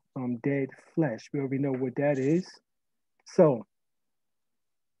also dead flesh. We already know what that is. So,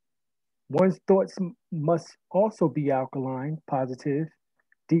 one's thoughts must also be alkaline, positive,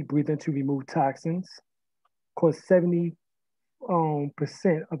 deep breathing to remove toxins. Of course, 70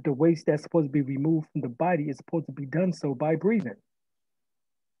 percent of the waste that's supposed to be removed from the body is supposed to be done so by breathing.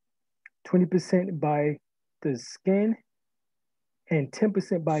 20% by the skin and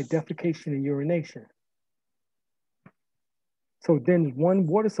 10% by defecation and urination. So then one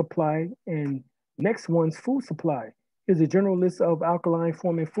water supply and next one's food supply. Here's a general list of alkaline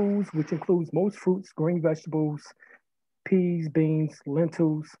forming foods, which includes most fruits, green vegetables, peas, beans,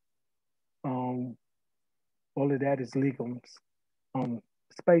 lentils. Um, all of that is legumes.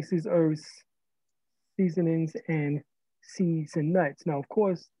 Spices, herbs, seasonings, and seeds and nuts. Now, of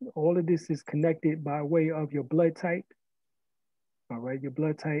course, all of this is connected by way of your blood type. All right, your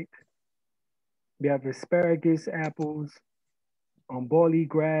blood type. We have asparagus, apples, barley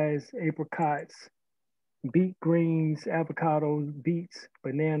grass, apricots, beet greens, avocados, beets,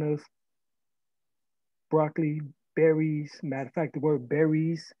 bananas, broccoli, berries. Matter of fact, the word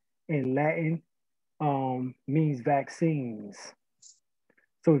berries in Latin means vaccines.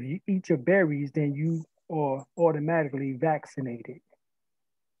 So if you eat your berries, then you are automatically vaccinated.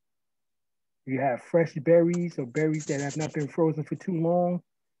 You have fresh berries or berries that have not been frozen for too long.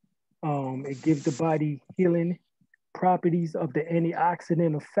 It gives the body healing properties of the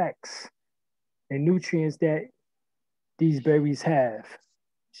antioxidant effects and nutrients that these berries have.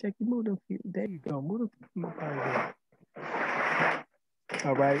 Check your move them. There you go. Move them up out of there.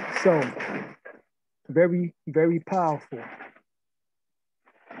 All right. So very, very powerful.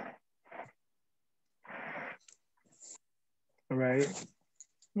 All right.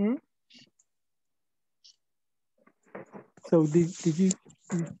 Hmm? So did you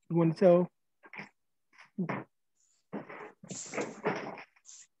want to tell?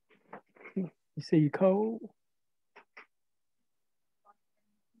 You say you cold?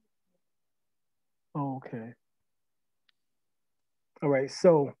 Oh, okay. All right.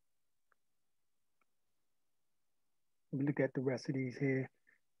 So We look at the rest of these here.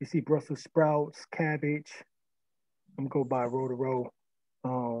 You see Brussels sprouts, cabbage. I'm gonna go by row to row.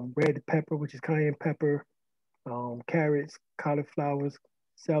 Red pepper, which is cayenne pepper, carrots, cauliflowers,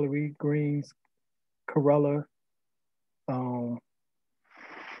 celery, greens, corolla, um,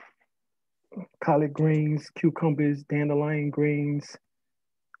 collard greens, cucumbers, dandelion greens,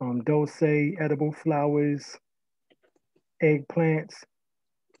 dulce, edible flowers, eggplants,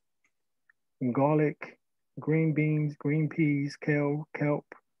 garlic, green beans, green peas, kale, kelp,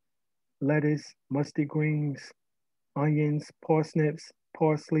 lettuce, mustard greens, onions, parsnips,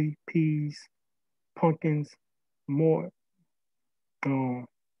 parsley, peas, pumpkins, more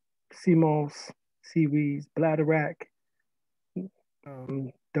sea moss, seaweeds, bladderwrack,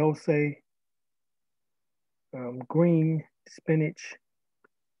 dulce, green spinach,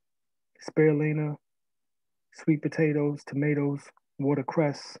 spirulina, sweet potatoes, tomatoes,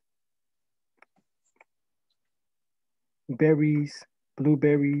 watercress, berries,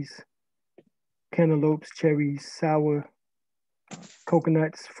 blueberries, cantaloupes, cherries, sour,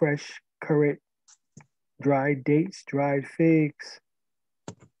 coconuts, fresh, currant, dried dates, dried figs,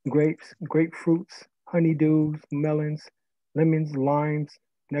 grapes, grapefruits, honeydews, melons, lemons, limes,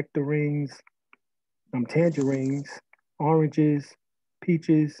 nectarines, tangerines, oranges,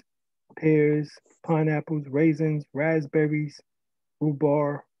 peaches, pears, pineapples, raisins, raspberries,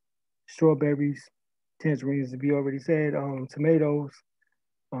 rhubarb, strawberries, tangerines, as we already said, tomatoes,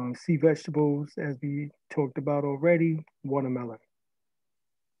 sea vegetables, as we talked about already, watermelon.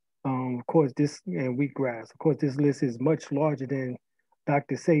 Of course, this and wheatgrass. Of course, this list is much larger than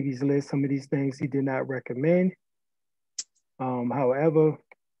Dr. Savi's list. Some of these things he did not recommend. However,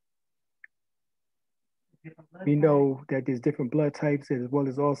 we know that there's different blood types, as well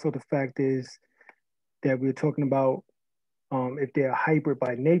as also the fact is that we're talking about if they're hybrid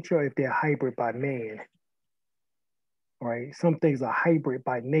by nature, or if they're hybrid by man. Right? Some things are hybrid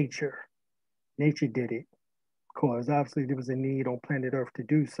by nature. Nature did it because obviously there was a need on planet Earth to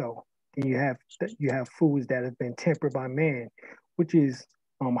do so. And you have foods that have been tempered by man, which is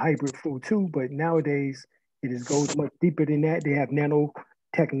hybrid food too. But nowadays it goes much deeper than that. They have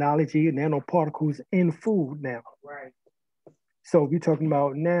nanotechnology, nanoparticles in food now. Right. So we're talking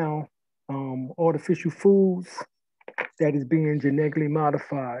about now artificial foods that is being genetically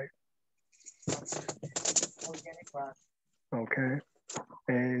modified. Okay.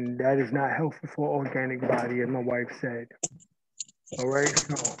 And that is not helpful for organic body, as my wife said. All right.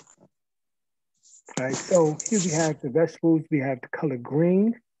 So here we have the vegetables. We have the color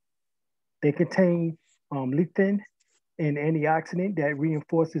green. They contain lecithin, an antioxidant that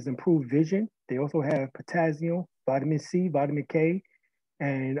reinforces improved vision. They also have potassium, vitamin C, vitamin K,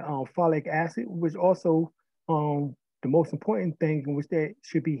 and folic acid, which also the most important thing in which that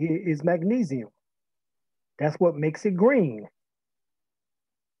should be here is magnesium. That's what makes it green.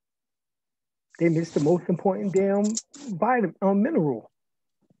 They missed the most important damn mineral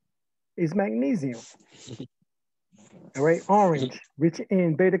is magnesium. All right, orange, rich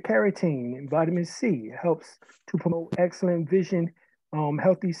in beta carotene and vitamin C, helps to promote excellent vision,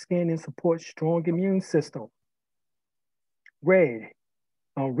 healthy skin, and support strong immune system. Red,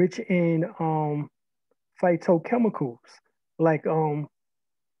 rich in phytochemicals like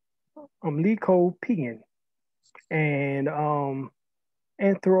lycopene and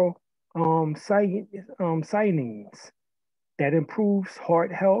anthocyanins that improves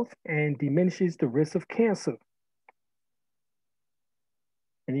heart health and diminishes the risk of cancer.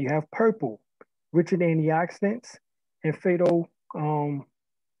 And you have purple, rich in antioxidants and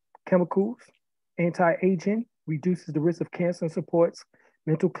phytochemicals, anti-aging, reduces the risk of cancer and supports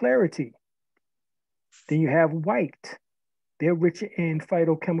mental clarity. Then you have white. They're rich in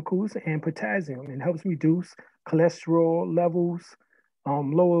phytochemicals and potassium and helps reduce cholesterol levels,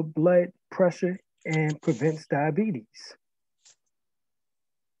 lower blood pressure, and prevents diabetes.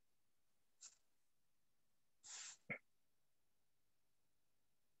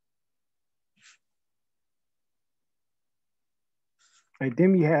 And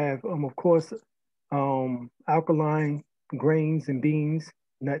then we have, of course, alkaline grains and beans,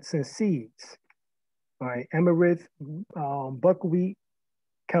 nuts and seeds. All right, amaranth, buckwheat,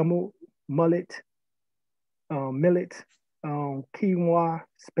 camel, millet, quinoa,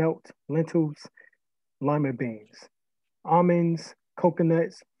 spelt, lentils, lima beans, almonds,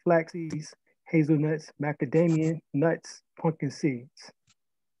 coconuts, flax seeds, hazelnuts, macadamia nuts, pumpkin seeds,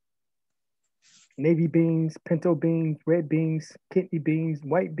 navy beans, pinto beans, red beans, kidney beans,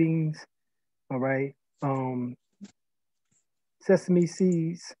 white beans, all right, sesame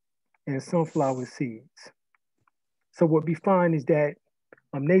seeds, and sunflower seeds. So what we find is that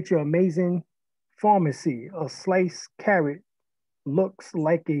nature amazing Pharmacy, a sliced carrot looks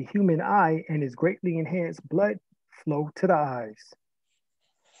like a human eye and is greatly enhanced blood flow to the eyes.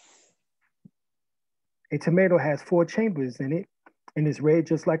 A tomato has 4 chambers in it and is red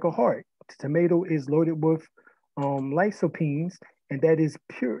just like a heart. The tomato is loaded with lysopenes, and that is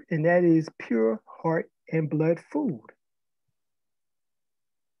pure heart and blood food.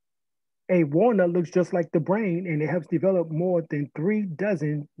 A walnut looks just like the brain, and it helps develop more than 3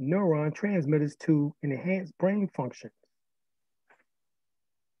 dozen neuron transmitters to enhance brain function.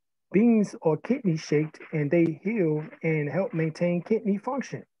 Beans are kidney shaped, and they heal and help maintain kidney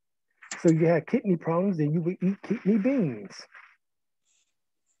function. So you have kidney problems, then you would eat kidney beans.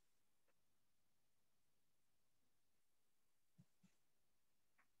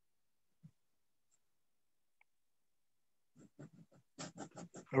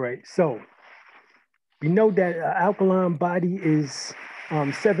 All right, so we know that an alkaline body is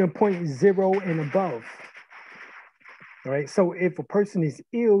 7.0 and above. All right, so if a person is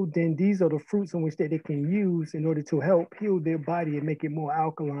ill, then these are the fruits in which that they can use in order to help heal their body and make it more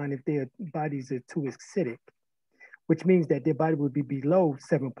alkaline if their bodies are too acidic, which means that their body would be below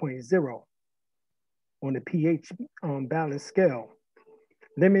 7.0 on the pH balance scale.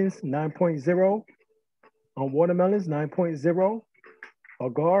 Lemons, 9.0. On watermelons, 9.0.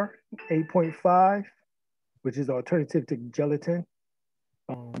 Agar, 8.5, which is alternative to gelatin.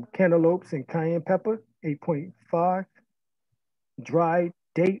 Cantaloupes and cayenne pepper, 8.5. Dried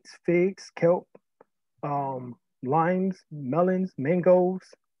dates, figs, kelp, limes, melons,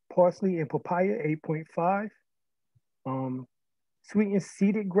 mangoes, parsley, and papaya, 8.5. Sweetened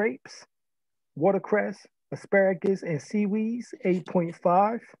seeded grapes, watercress, asparagus, and seaweeds,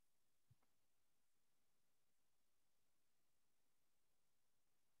 8.5.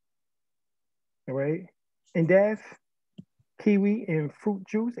 All right. And that's kiwi and fruit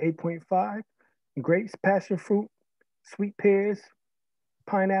juice, 8.5. Grapes, passion fruit, sweet pears,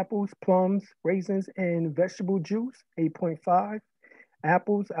 pineapples, plums, raisins, and vegetable juice, 8.5.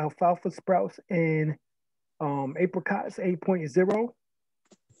 Apples, alfalfa sprouts, and apricots, 8.0.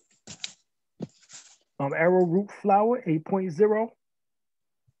 Arrowroot flour, 8.0.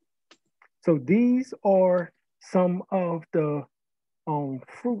 So these are some of the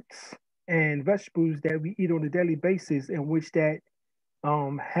fruits and vegetables that we eat on a daily basis in which that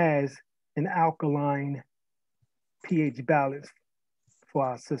has an alkaline pH balance for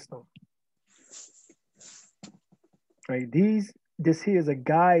our system. Right? This here is a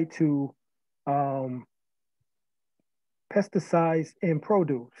guide to pesticides in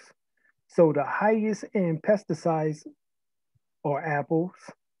produce. So the highest in pesticides are apples.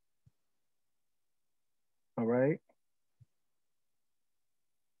 All right.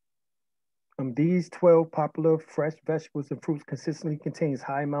 These 12 popular fresh vegetables and fruits consistently contains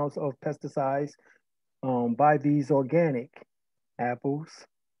high amounts of pesticides by these organic: apples,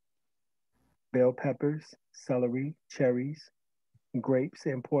 bell peppers, celery, cherries, grapes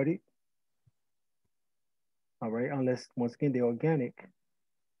imported. All right, unless once again they're organic.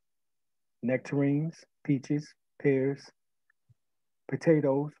 Nectarines, peaches, pears,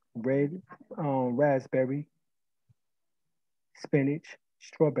 potatoes, red raspberry, spinach,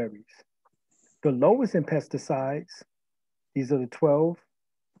 strawberries. The lowest in pesticides, these are the 12.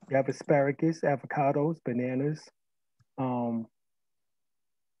 You have asparagus, avocados, bananas, and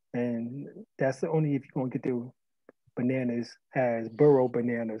that's the only if you're gonna get the bananas as burro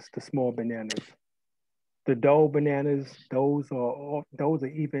bananas, the small bananas. The Dole bananas, those are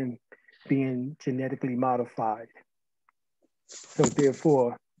even being genetically modified. So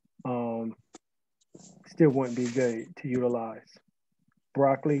therefore, still wouldn't be good to utilize.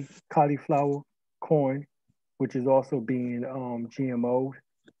 Broccoli, cauliflower, corn, which is also being GMO'd,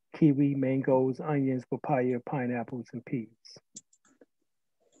 kiwi, mangoes, onions, papaya, pineapples, and peas.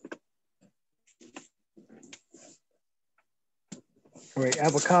 All right,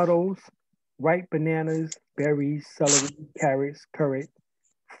 avocados, ripe bananas, berries, celery, carrots, currant,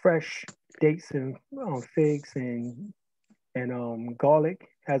 fresh dates and figs and garlic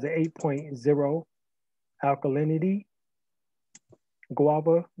has an 8.0 alkalinity.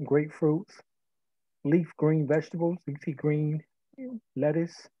 Guava, grapefruits, leaf green vegetables, leafy green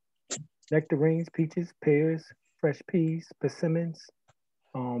lettuce, nectarines, peaches, pears, fresh peas, persimmons,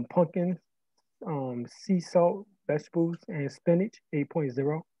 pumpkins, sea salt, vegetables, and spinach,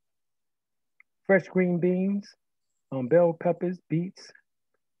 8.0. Fresh green beans, bell peppers, beets,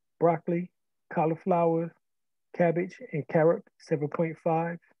 broccoli, cauliflower, cabbage, and carrot,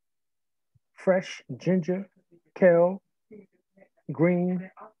 7.5. Fresh ginger, kale, green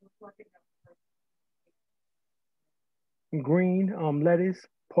lettuce,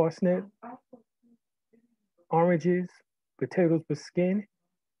 parsnip, oranges, potatoes with skin,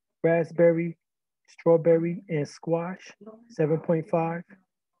 raspberry, strawberry, and squash, 7.5.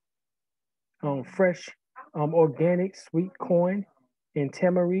 Fresh, organic sweet corn and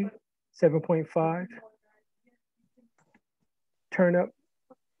tamari, 7.5. Turnip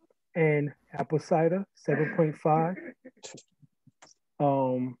and apple cider, 7.5.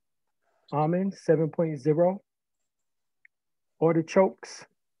 Almond, 7.0. Artichokes,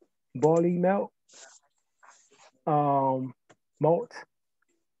 barley malt, malt,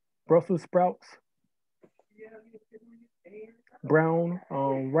 Brussels sprouts, brown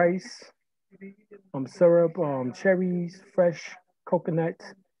rice, syrup, cherries, fresh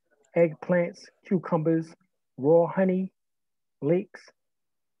coconuts, eggplants, cucumbers, raw honey, leeks,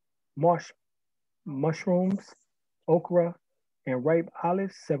 mushrooms, okra, and ripe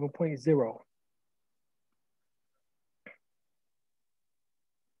olives, 7.0.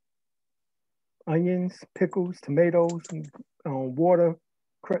 Onions, pickles, tomatoes, water,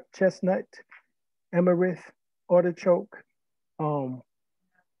 chestnut, amaranth, artichoke, um,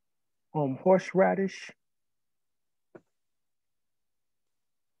 horseradish,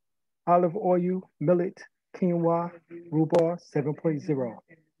 olive oil, millet, quinoa, rhubarb, 7.0.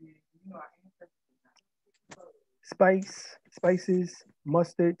 Spices,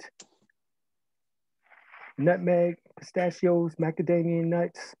 mustard, nutmeg, pistachios, macadamia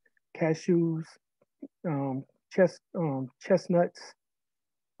nuts, cashews, chestnuts,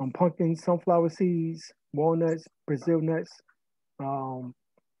 pumpkins, sunflower seeds, walnuts, Brazil nuts,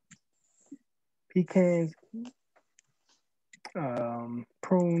 pecans,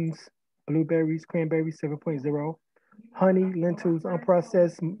 prunes, blueberries, cranberries, 7.0. Honey, lentils,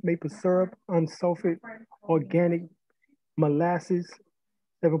 unprocessed maple syrup, unsulfate, organic molasses,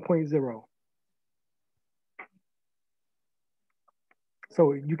 7.0.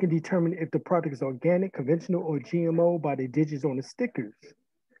 So you can determine if the product is organic, conventional, or GMO by the digits on the stickers.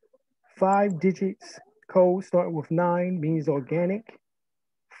 5 digits code starting with 9 means organic.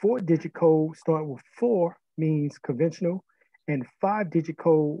 4-digit code starting with 4 means conventional. And 5-digit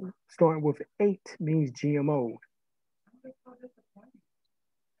code starting with 8 means GMO.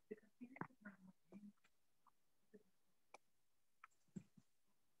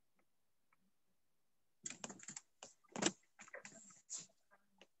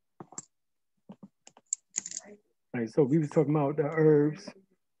 All right, so we was talking about the herbs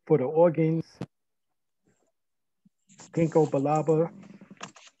for the organs, ginkgo biloba,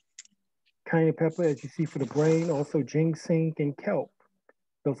 cayenne pepper, as you see, for the brain, also ginseng and kelp.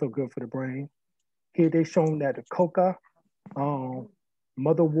 Those are good for the brain. Here they shown that the coca,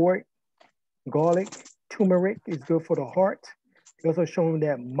 motherwort, garlic, turmeric is good for the heart. They also shown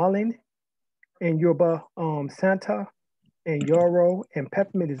that mullein and yerba santa and yarrow and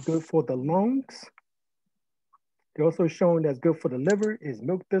peppermint is good for the lungs. They also shown that's good for the liver is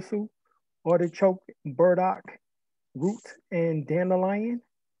milk thistle, artichoke, burdock, root, and dandelion,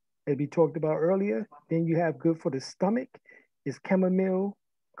 as we talked about earlier. Then you have good for the stomach is chamomile,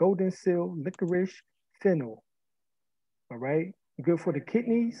 golden seal, licorice, fennel. All right. Good for the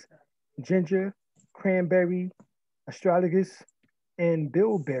kidneys, ginger, cranberry, astragalus, and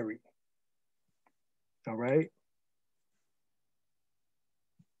bilberry. All right.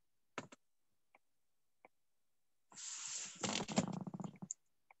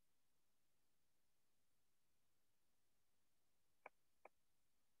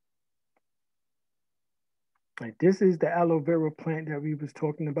 Like this is the aloe vera plant that we was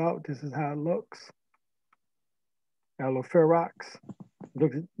talking about. This is how it looks. Aloe ferox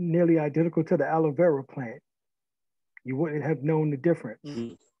looks nearly identical to the aloe vera plant. You wouldn't have known the difference.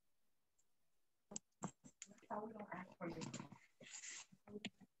 Mm-hmm.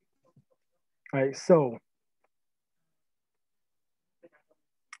 All right, so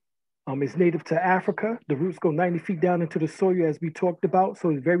it's native to Africa. The roots go 90 feet down into the soil, as we talked about. So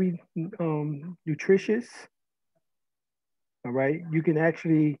it's very nutritious. All right, you can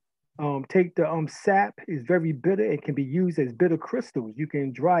actually take the sap. It's very bitter. It can be used as bitter crystals. You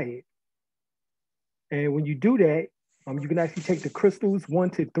can dry it, and when you do that, you can actually take the crystals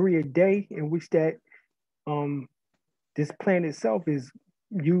 1 to 3 a day, in which that this plant itself is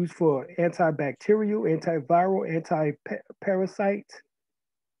used for antibacterial, antiviral, anti-parasite.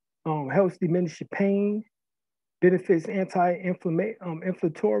 Helps diminish pain, benefits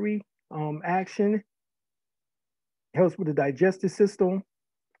anti-inflammatory action, helps with the digestive system,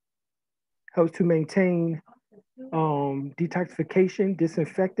 helps to maintain detoxification,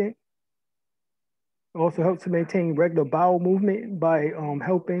 disinfectant, also helps to maintain regular bowel movement by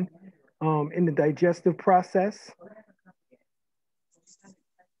helping in the digestive process.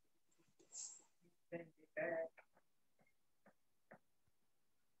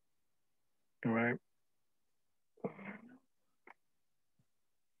 All right.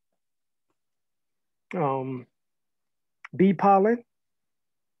 Bee pollen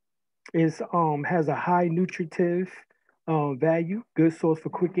is has a high nutritive value, good source for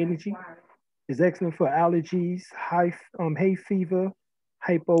quick energy. Is excellent for allergies, hay fever,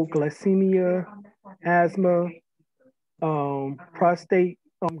 hypoglycemia, asthma, prostate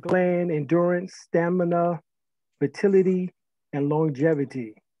gland endurance, stamina, fertility, and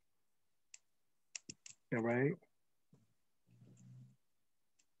longevity. All right.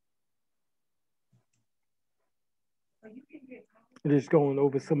 Just going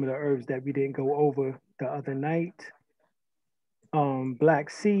over some of the herbs that we didn't go over the other night. Black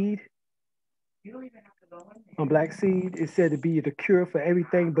seed. Black seed is said to be the cure for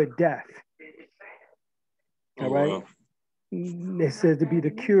everything but death. All Oh right. wow. It says to be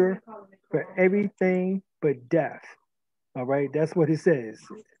the cure for everything but death. All right. That's what it says.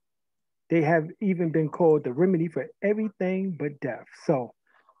 They have even been called the remedy for everything but death. So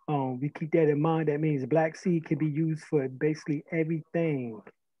we keep that in mind. That means black seed can be used for basically everything.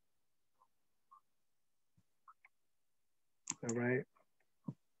 All right.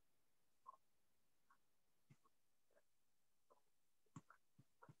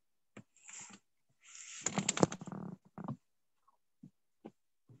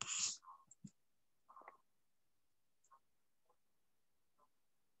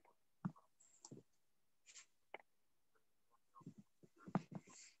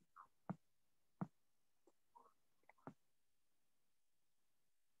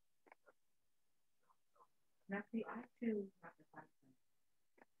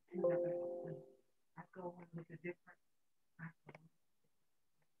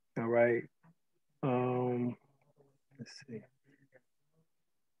 All right. Let's see.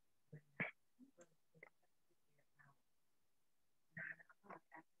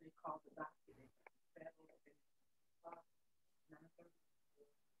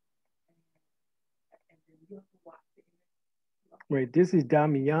 Right. This is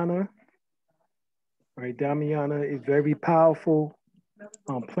Damiana. Right. Damiana is very powerful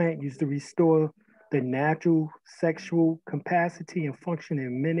plant used to restore the natural sexual capacity and function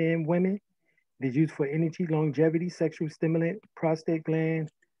in men and women. It is used for energy, longevity, sexual stimulant, prostate gland,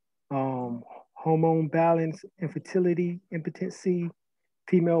 um, hormone balance, infertility, impotency,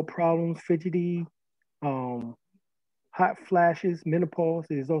 female problems, frigidity, um, hot flashes, menopause.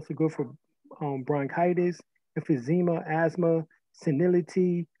 It is also good for bronchitis, emphysema, asthma,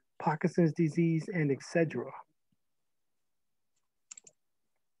 senility, Parkinson's disease, and etc.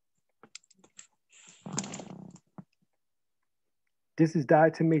 This is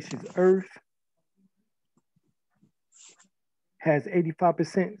diatomaceous earth, has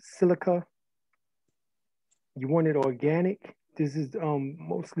 85% silica. You want it organic. This is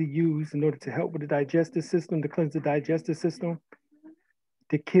mostly used in order to help with the digestive system, to cleanse the digestive system,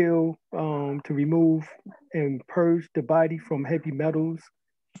 to kill, to remove and purge the body from heavy metals,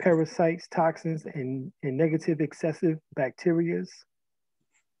 parasites, toxins, and negative excessive bacterias.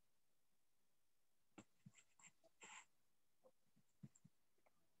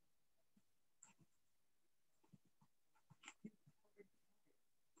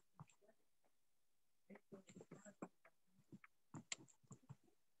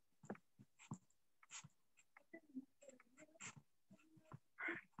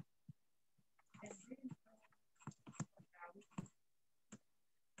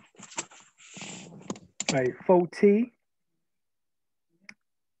 Right, Faux tea.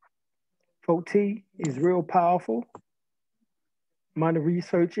 Faux tea is real powerful. Modern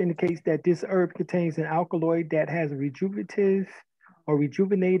research indicates that this herb contains an alkaloid that has rejuvenative or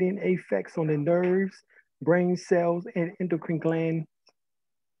rejuvenating effects on the nerves, brain cells, and endocrine gland.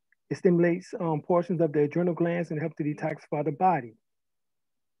 It stimulates portions of the adrenal glands and helps to detoxify the body.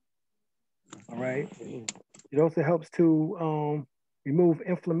 All right. It also helps to remove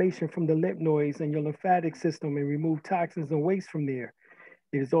inflammation from the lymph nodes and your lymphatic system and remove toxins and waste from there.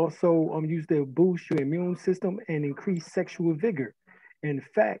 It is also used to boost your immune system and increase sexual vigor. In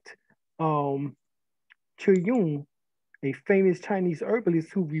fact, um, Chu Yun, a famous Chinese herbalist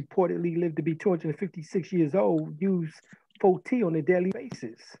who reportedly lived to be 256 years old, used Fo tea on a daily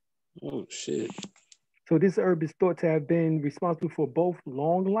basis. Oh shit. So this herb is thought to have been responsible for both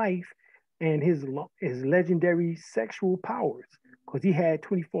long life and his legendary sexual powers, because he had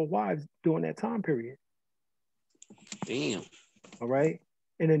 24 wives during that time period. Damn. All right.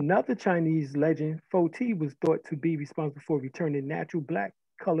 In another Chinese legend, Fo tea was thought to be responsible for returning natural black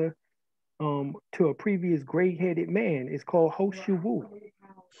color to a previous gray-headed man. It's called Ho Shi Wu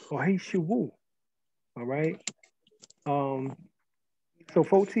or He Shi Wu. All right. Um, so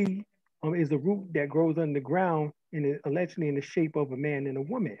Fo tea is a root that grows underground and allegedly in the shape of a man and a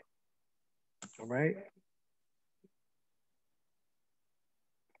woman. All right.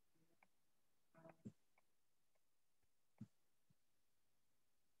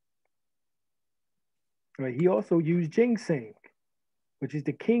 All right. He also used ginseng, which is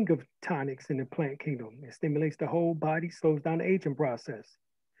the king of tonics in the plant kingdom. It stimulates the whole body, slows down the aging process.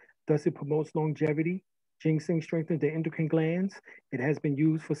 Thus, it promotes longevity. Ginseng strengthens the endocrine glands. It has been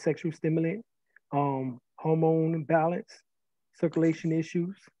used for sexual stimulant, hormone balance, circulation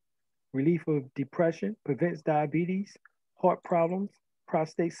issues, relief of depression, prevents diabetes, heart problems,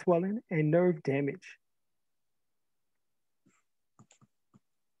 prostate swelling, and nerve damage.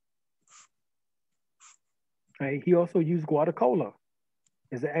 Right? He also used guardacola.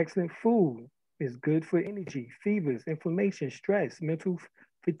 It's an excellent food. It's good for energy, fevers, inflammation, stress, mental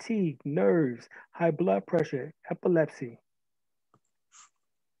fatigue, nerves, high blood pressure, epilepsy.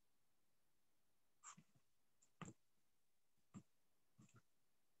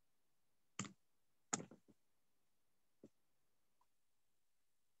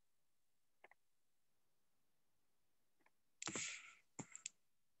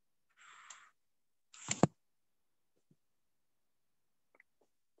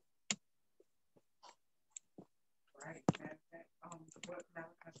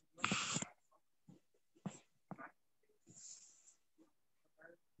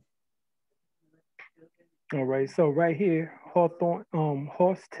 All right, so right here, hawthorn,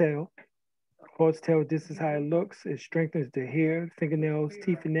 horsetail. Horsetail, this is how it looks. It strengthens the hair, fingernails,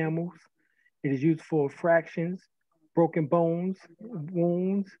 teeth enamels. It is used for fractions, broken bones,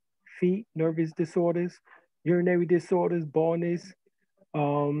 wounds, feet, nervous disorders, urinary disorders, baldness,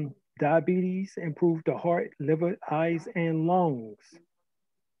 diabetes, improve the heart, liver, eyes, and lungs.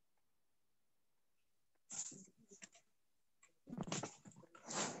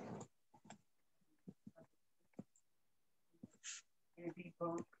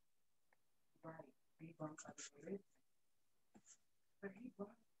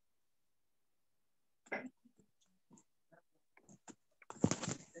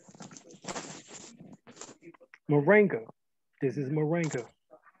 Moringa. This is moringa.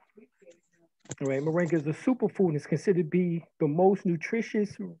 All right, moringa is a superfood and is considered to be the most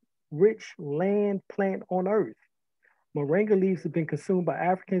nutritious, rich land plant on earth. Moringa leaves have been consumed by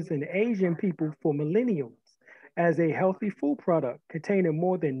Africans and Asian people for millenniums as a healthy food product containing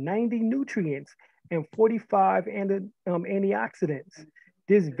more than 90 nutrients and 45 antioxidants.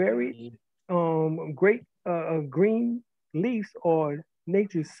 This very great green leaves are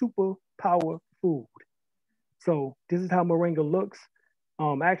nature's superpower food. So this is how moringa looks.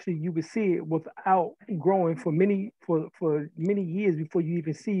 Actually, you would see it without growing for many years before you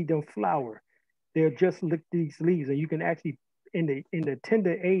even see them flower. They're just lick these leaves, and you can actually in the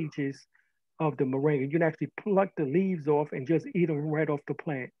tender ages of the moringa, you can actually pluck the leaves off and just eat them right off the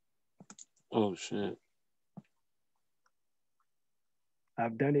plant. Oh shit.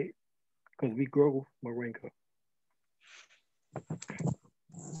 I've done it because we grow moringa.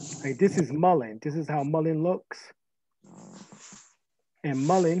 Hey, this is mullein. This is how mullein looks. And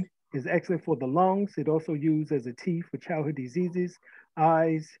mullein is excellent for the lungs. It also used as a tea for childhood diseases,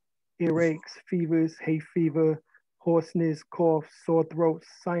 eyes, earaches, fevers, hay fever, hoarseness, cough, sore throat,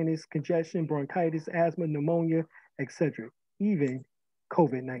 sinus congestion, bronchitis, asthma, pneumonia, etc. Even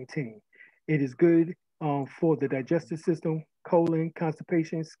COVID-19. It is good for the digestive system, colon,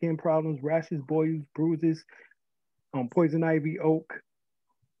 constipation, skin problems, rashes, boils, bruises, poison ivy, oak,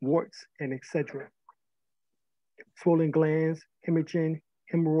 warts, and etc. Swollen glands, hemorrhaging,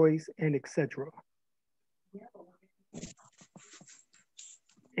 hemorrhoids, and etc.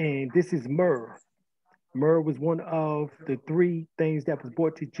 And this is myrrh. Myrrh was one of the three things that was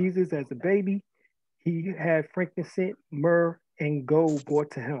brought to Jesus as a baby. He had frankincense, myrrh, and gold brought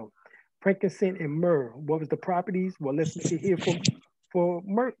to him. Frankincense and myrrh. What was the properties? Well, let's look at here for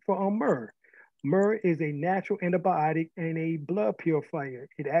myrrh. Myrrh is a natural antibiotic and a blood purifier.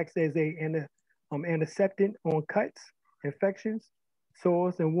 It acts as a antiseptic on cuts, infections,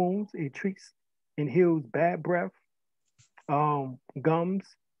 sores, and wounds. It treats and heals bad breath, gums,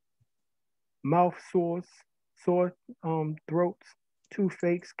 mouth sores, sore throats,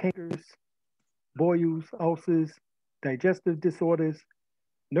 toothaches, cankers, boils, ulcers, digestive disorders,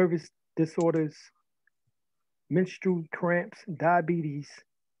 nervous disorders, menstrual cramps, diabetes,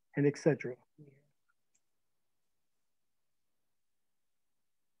 and etc.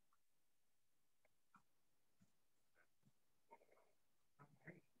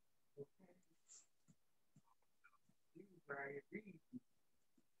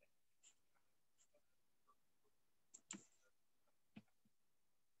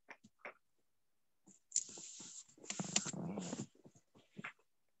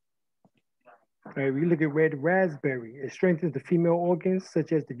 All right, we look at red raspberry. It strengthens the female organs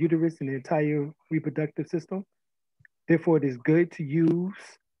such as the uterus and the entire reproductive system. Therefore, it is good to use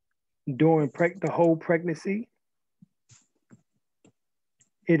during the whole pregnancy.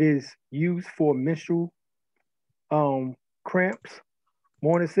 It is used for menstrual cramps,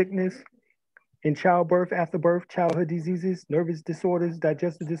 morning sickness, in childbirth, after birth, childhood diseases, nervous disorders,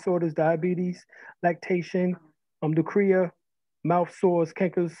 digestive disorders, diabetes, lactation, diarrhea, mouth sores,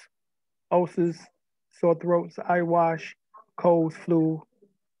 cankers, ulcers, sore throats, eye wash, colds, flu,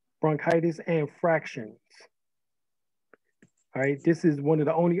 bronchitis, and fractions. All right, this is one of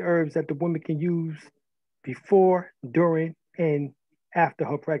the only herbs that the woman can use before, during, and after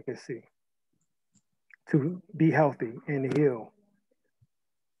her pregnancy to be healthy and heal.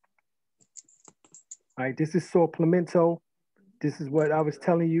 All right, this is saw pimento. This is what I was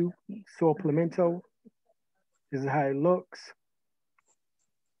telling you, saw pimento. This is how it looks.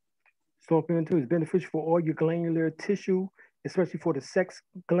 Saw pimento is beneficial for all your glandular tissue, especially for the sex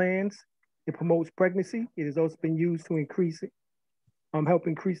glands. It promotes pregnancy. It has also been used to help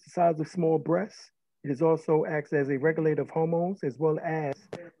increase the size of small breasts. It is also acts as a regulator of hormones as well as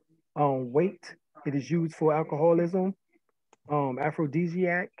weight. It is used for alcoholism,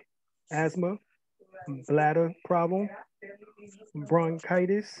 aphrodisiac, asthma, bladder problem,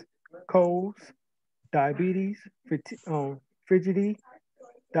 bronchitis, colds, diabetes, frigidity,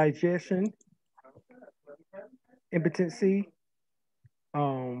 digestion, impotency,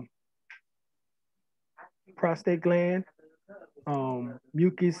 um, prostate gland,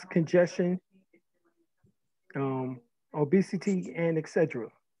 mucus congestion, obesity, and etc.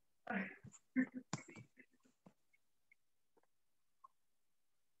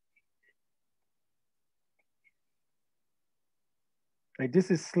 Like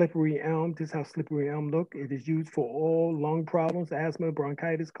this is slippery elm. This is how slippery elm look. It is used for all lung problems, asthma,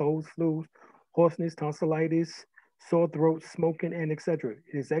 bronchitis, colds, flus, hoarseness, tonsillitis, sore throat, smoking, and etc.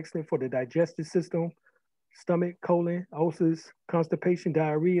 It is excellent for the digestive system, stomach, colon, ulcers, constipation,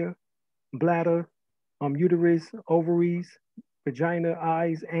 diarrhea, bladder, uterus, ovaries, vagina,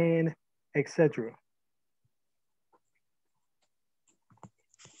 eyes, and etc.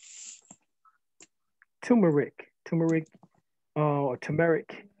 Turmeric or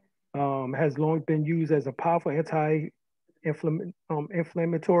turmeric has long been used as a powerful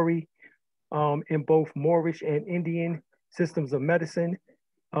anti-inflammatory in both Moorish and Indian systems of medicine.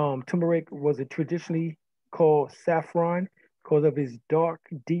 Turmeric was traditionally called saffron because of its dark,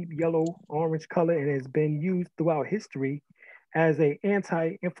 deep yellow orange color and has been used throughout history as an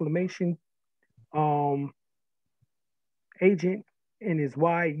anti-inflammation agent in its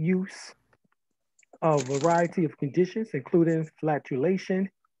wide use of a variety of conditions, including flatulation,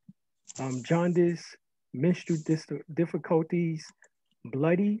 jaundice, menstrual difficulties,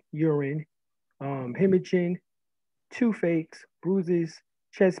 bloody urine, hemorrhaging, toothaches, bruises,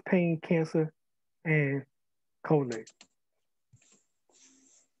 chest pain, cancer, and colon.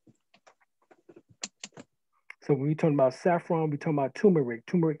 So when we talk about saffron, we talk about turmeric.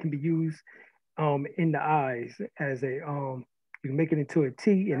 Turmeric can be used in the eyes as a you can make it into a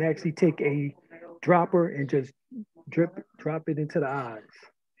tea and actually take a dropper and just drop it into the eyes.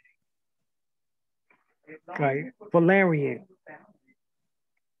 Right, valerian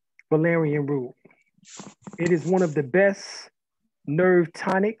root. It is one of the best nerve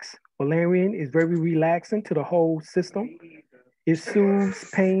tonics. Valerian is very relaxing to the whole system. It soothes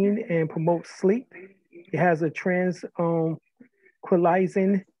pain and promotes sleep. It has a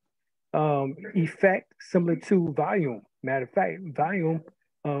tranquilizing effect similar to Valium. Matter of fact,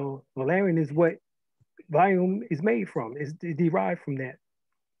 valerian is what Valium is made from. It's derived from that.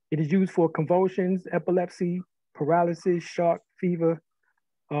 It is used for convulsions, epilepsy, paralysis, shock, fever,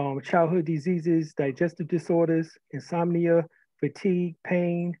 childhood diseases, digestive disorders, insomnia, fatigue,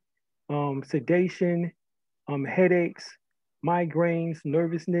 pain, sedation, headaches, migraines,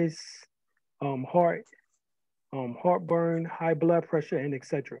 nervousness, heartburn, high blood pressure, and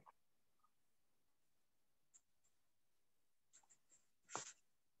etc.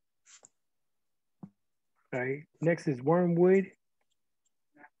 All right. Next is wormwood.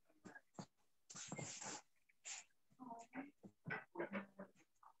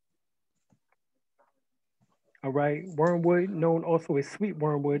 All right, wormwood, known also as sweet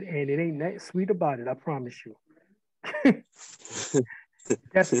wormwood, and it ain't that sweet about it, I promise you.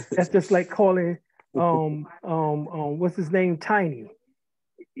 that's just like calling what's his name, Tiny.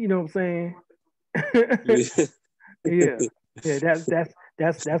 You know what I'm saying? yeah, that's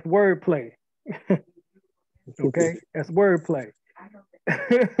wordplay. Okay, that's wordplay. All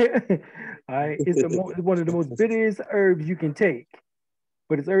right, it's one of the most bitterest herbs you can take.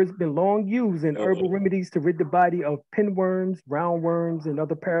 but its herbs been long used in Uh, herbal remedies to rid the body of pinworms, roundworms, and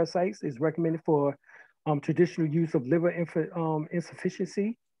other parasites. It's recommended for traditional use of liver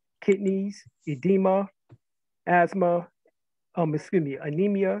insufficiency, kidneys, edema, asthma,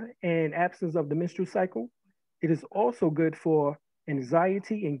 anemia, and absence of the menstrual cycle. It is also good for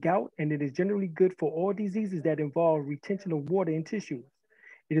anxiety and gout, and it is generally good for all diseases that involve retention of water in tissues.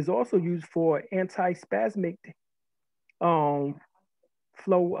 It is also used for antispasmic um,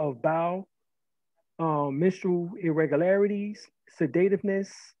 flow of bowel, menstrual irregularities, sedativeness,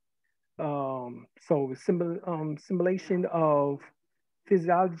 simulation of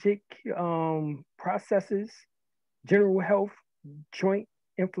physiologic processes, general health, joint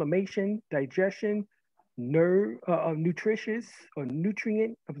inflammation, digestion, nerve, nutritious or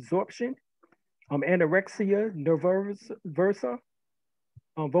nutrient absorption, anorexia nervosa,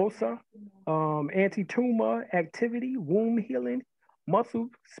 vosa, anti-tumor activity, womb healing, muscle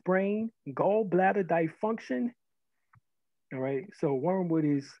sprain, gallbladder dysfunction. All right, so wormwood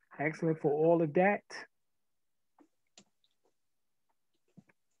is excellent for all of that.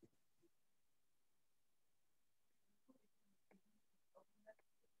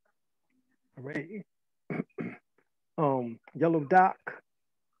 All right, yellow dock.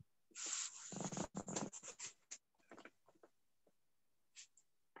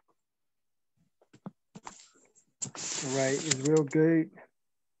 All right, it's real good.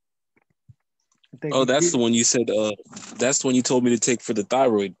 I think oh, we that's the did one you said. That's the one you told me to take for the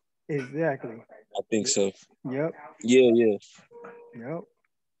thyroid. exactly. I think so. Yep, Yeah, yeah. yep,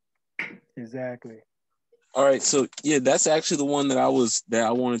 exactly. All right, so yeah, that's actually the one that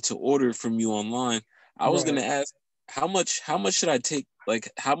I wanted to order from you online. I was Right. gonna ask how much should I take?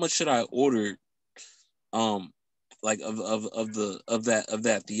 Like, how much should I order? Um, like of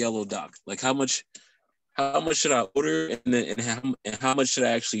that the yellow dock. Like, how much should I order, and then and how much should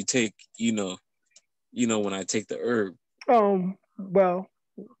I actually take? When I take the herb. Well,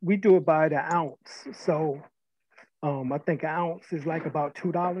 we do it by the ounce. So I think an ounce is like about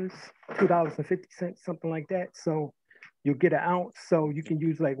 $2.50, something like that. So you'll get an ounce. So you can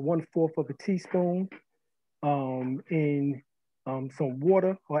use like 1/4 of a teaspoon in some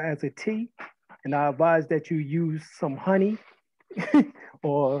water or as a tea. And I advise that you use some honey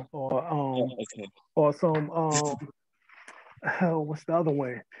or or Oh, um okay. or some what's the other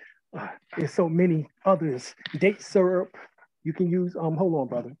one? There's so many others. Date syrup. You can use hold on,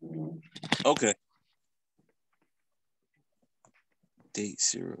 brother. Okay. Date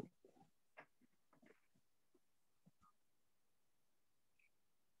syrup.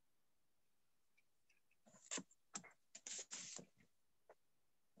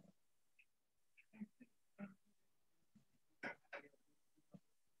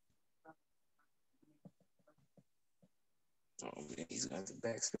 Oh man, he's got the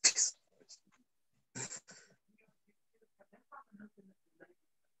backspace.